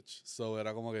sandwich. So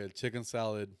era como que el chicken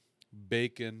salad,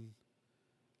 bacon,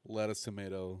 lettuce,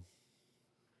 tomato.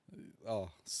 Oh,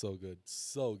 so good.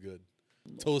 So good.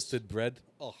 Nice. Toasted bread.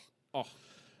 Oh.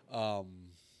 Oh,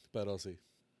 Pero sí.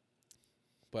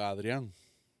 Pues Adrián,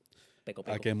 peco, ¿a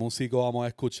peco. qué músico vamos a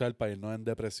escuchar para irnos en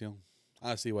depresión?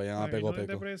 Ah, sí, vayan a Para Peco irnos en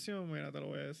Peco. depresión, mira, te lo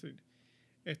voy a decir.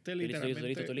 Este Estoy listo,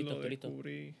 literalmente estoy listo, lo estoy listo.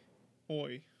 descubrí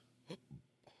hoy.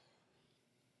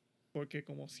 Porque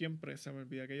como siempre se me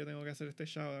olvida que yo tengo que hacer este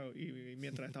shout y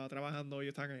mientras estaba trabajando yo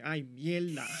estaba como, ¡ay,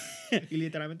 mierda! Y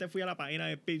literalmente fui a la página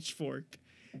de Pitchfork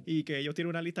y que ellos tienen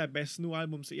una lista de Best New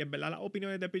Albums y en verdad las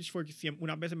opiniones de Pitchfork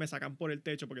unas veces me sacan por el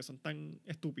techo porque son tan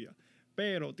estúpidas.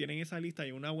 Pero tienen esa lista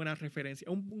y una buena referencia,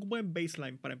 un buen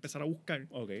baseline para empezar a buscar.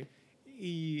 Ok.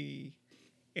 Y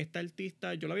esta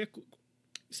artista, yo la había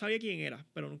sabía quién era,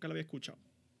 pero nunca la había escuchado.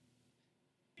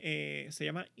 Se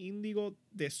llama Indigo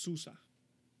de Sousa.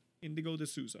 Indigo de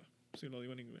Sousa, si lo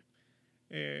digo en inglés.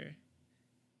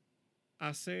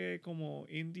 Hace como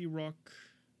indie rock.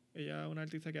 Ella es una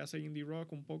artista que hace indie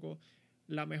rock un poco.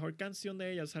 La mejor canción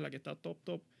de ella, o sea, la que está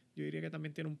top, yo diría que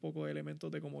también tiene un poco de elementos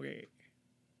de como que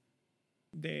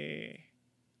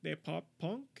de pop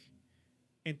punk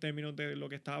en términos de lo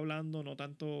que está hablando, no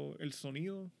tanto el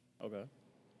sonido, Ok.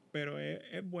 pero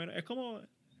es bueno. Es como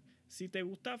si te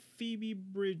gusta Phoebe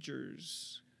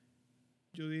Bridgers,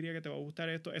 yo diría que te va a gustar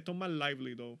esto. Esto es más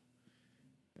lively, though.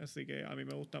 Así que a mí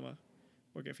me gusta más.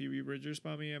 Porque Phoebe Bridgers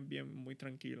para mí es bien, muy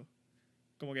tranquilo.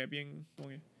 Como que es bien, como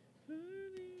que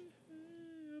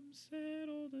I'm sad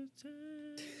all the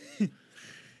time.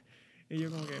 Y yo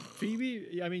como que, Phoebe,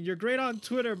 I mean, you're great on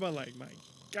Twitter, but like, my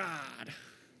God.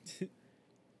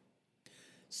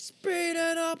 Speed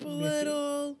it up a Me-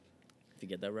 little. If you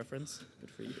get that reference, good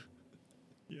for you.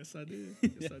 Yes, I did.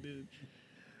 Yes, I did.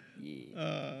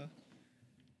 Yeah.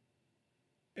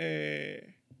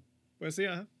 Pues sí,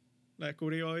 ajá. La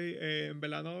descubrí hoy. En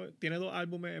verdad no, tiene 2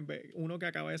 álbumes. Uno que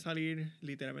acaba de salir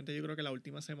literalmente yo creo que la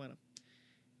última semana.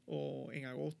 O en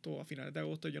agosto, a finales de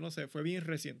agosto, yo no sé. Fue bien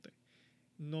reciente.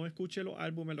 No escuché los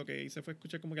álbumes. Lo que hice fue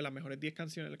escuchar como que las mejores 10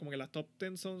 canciones. Como que las top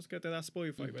 10 songs que te da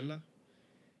Spotify, Ujú. ¿verdad?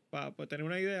 Para tener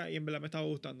una idea. Y en verdad me estaba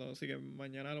gustando. Así que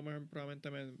mañana a lo mejor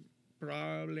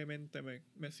probablemente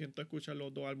me siento a escuchar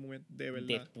los 2 álbumes de verdad.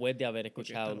 Después de haber Porque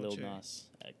escuchado esta Lil noche...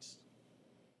 Nas X.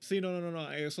 Sí,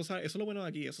 no. Eso es lo bueno de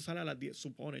aquí. Eso sale a las 10,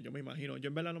 supone, yo me imagino. Yo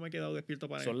en verdad no me he quedado despierto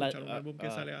para Son escuchar un álbum que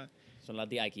sale a... son las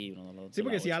 10 aquí, Sí, son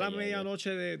porque las si a 8 la allá, ya. medianoche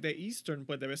de Eastern,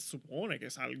 pues supone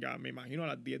que salga, me imagino, a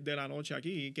las 10 de la noche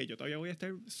aquí, que yo todavía voy a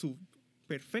estar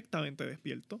perfectamente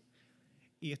despierto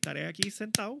y estaré aquí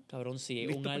sentado, Cabrón,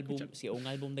 listo para escuchar. si es un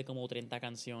álbum de como 30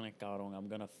 canciones, cabrón, I'm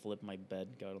gonna flip my bed,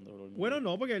 cabrón. De dormir. Bueno,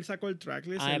 no, porque él sacó el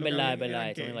tracklist. Ah, es lo que verdad, habían eran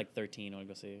it's only que- like 13 o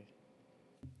algo así.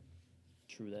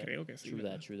 True that. Creo que sí, True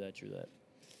 ¿verdad? that, true that, true that.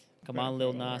 Come Pero on, vamos Lil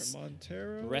a ver, Nas.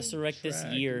 Montero Resurrect this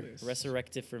year. tracklist.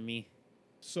 Resurrect it for me.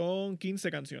 Son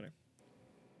 15 canciones.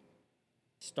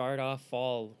 Start off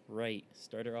all right.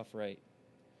 Start it off right.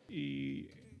 Y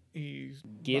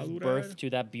va a Give durar... birth to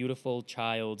that beautiful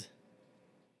child.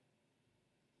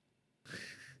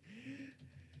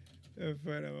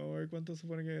 Espera, vamos a ver cuánto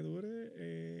supone que dure.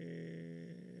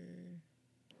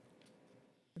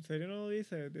 ¿En serio no lo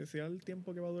dice? Decía el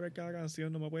tiempo que va a durar cada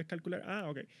canción, no me puedes calcular. Ah,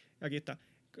 ok, aquí está.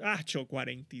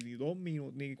 42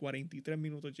 minutos, ni 43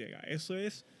 minutos llega. Eso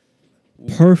es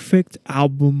perfect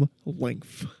album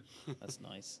length. That's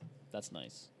nice. That's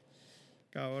nice.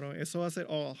 Cabrón, eso va a ser...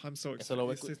 Oh, I'm so excited. Eso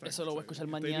lo voy a escuchar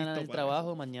mañana en el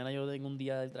trabajo. Mañana yo tengo un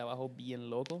día del trabajo bien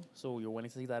loco. So yo voy a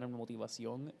necesitar una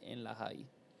motivación en la high.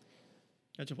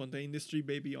 Hacho, ponte Industry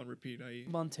Baby on repeat ahí.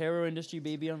 Montero Industry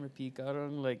Baby on repeat,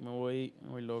 cabrón. Like, me voy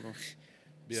loco.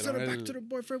 Send it back to the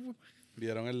boyfriend.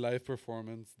 ¿Vieron el live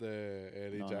performance de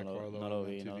Eddie No, Jack no Harlow lo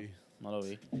en vi, MTV? no lo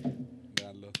vi.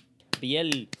 Veanlo.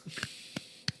 Biel.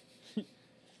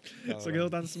 Eso quedó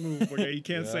tan smooth porque he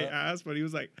can't say Yeah. ass, but he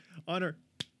was like, Honor,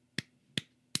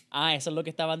 Ah, eso es lo que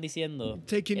estaban diciendo.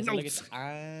 taking Eso es lo que notes.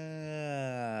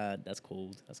 that's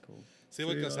cool. That's cool. Sí,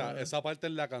 porque, Sí, o sea, no. esa parte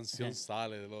en la canción Ajá.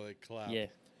 sale de lo de clap. Yeah.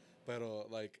 Pero,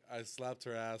 like, I slapped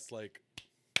her ass, like...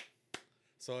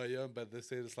 So, yo, en vez de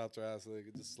decir slapped her ass,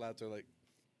 like, just slapped her, like...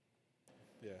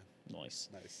 Yeah, Nice.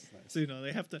 nice. So,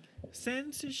 they have to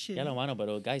censorship. Ya lo mano,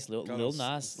 pero guys, Lil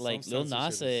Nas, Some like Lil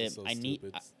Nas, censorship is just so I need,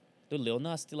 stupid. dude, Lil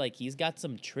Nas, like he's got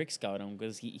some tricks going on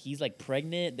because he's like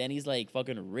pregnant, then he's like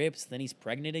fucking rips, then he's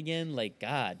pregnant again. Like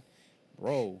God,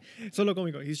 bro. Eso es lo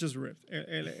cómico. He's just ripped.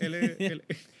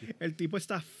 El tipo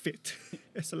está fit.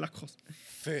 Esa es la cosa.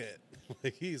 Fit.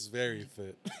 Like, he's very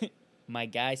fit. My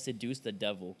guy seduced the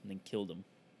devil and then killed him.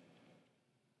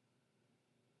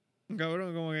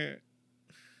 Cabrón, como que...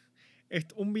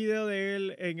 un video de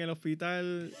él en el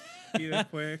hospital y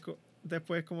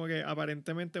después como que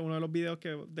aparentemente uno de los videos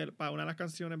para una de las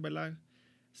canciones, ¿verdad?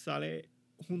 Sale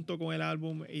junto con el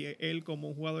álbum y él como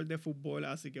un jugador de fútbol,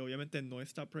 así que obviamente no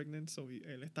está pregnant, so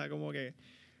él está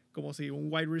como si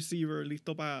un wide receiver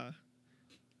listo para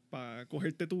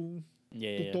cogerte tu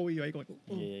Yeah. tobillo ahí como,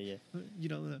 Yeah. you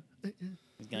know,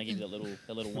 He's gonna give you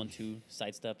that little 1-2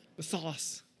 sidestep. the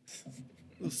sauce.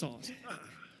 The sauce.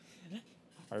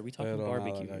 Are we talking Pero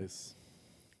barbecue? nada, here? guys.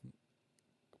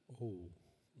 Oh.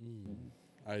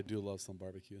 I do love some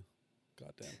barbecue.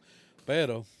 Goddamn.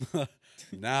 Pero,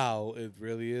 now it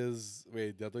really is...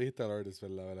 Wait, ya tú dijiste el artist,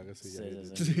 ¿verdad? Que sí,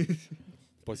 ya Sí. did.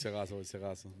 Por si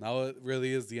acaso. Now it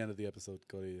really is the end of the episode,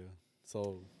 Corillo.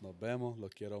 So, nos vemos.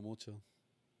 Los quiero mucho.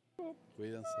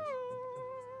 Cuídense.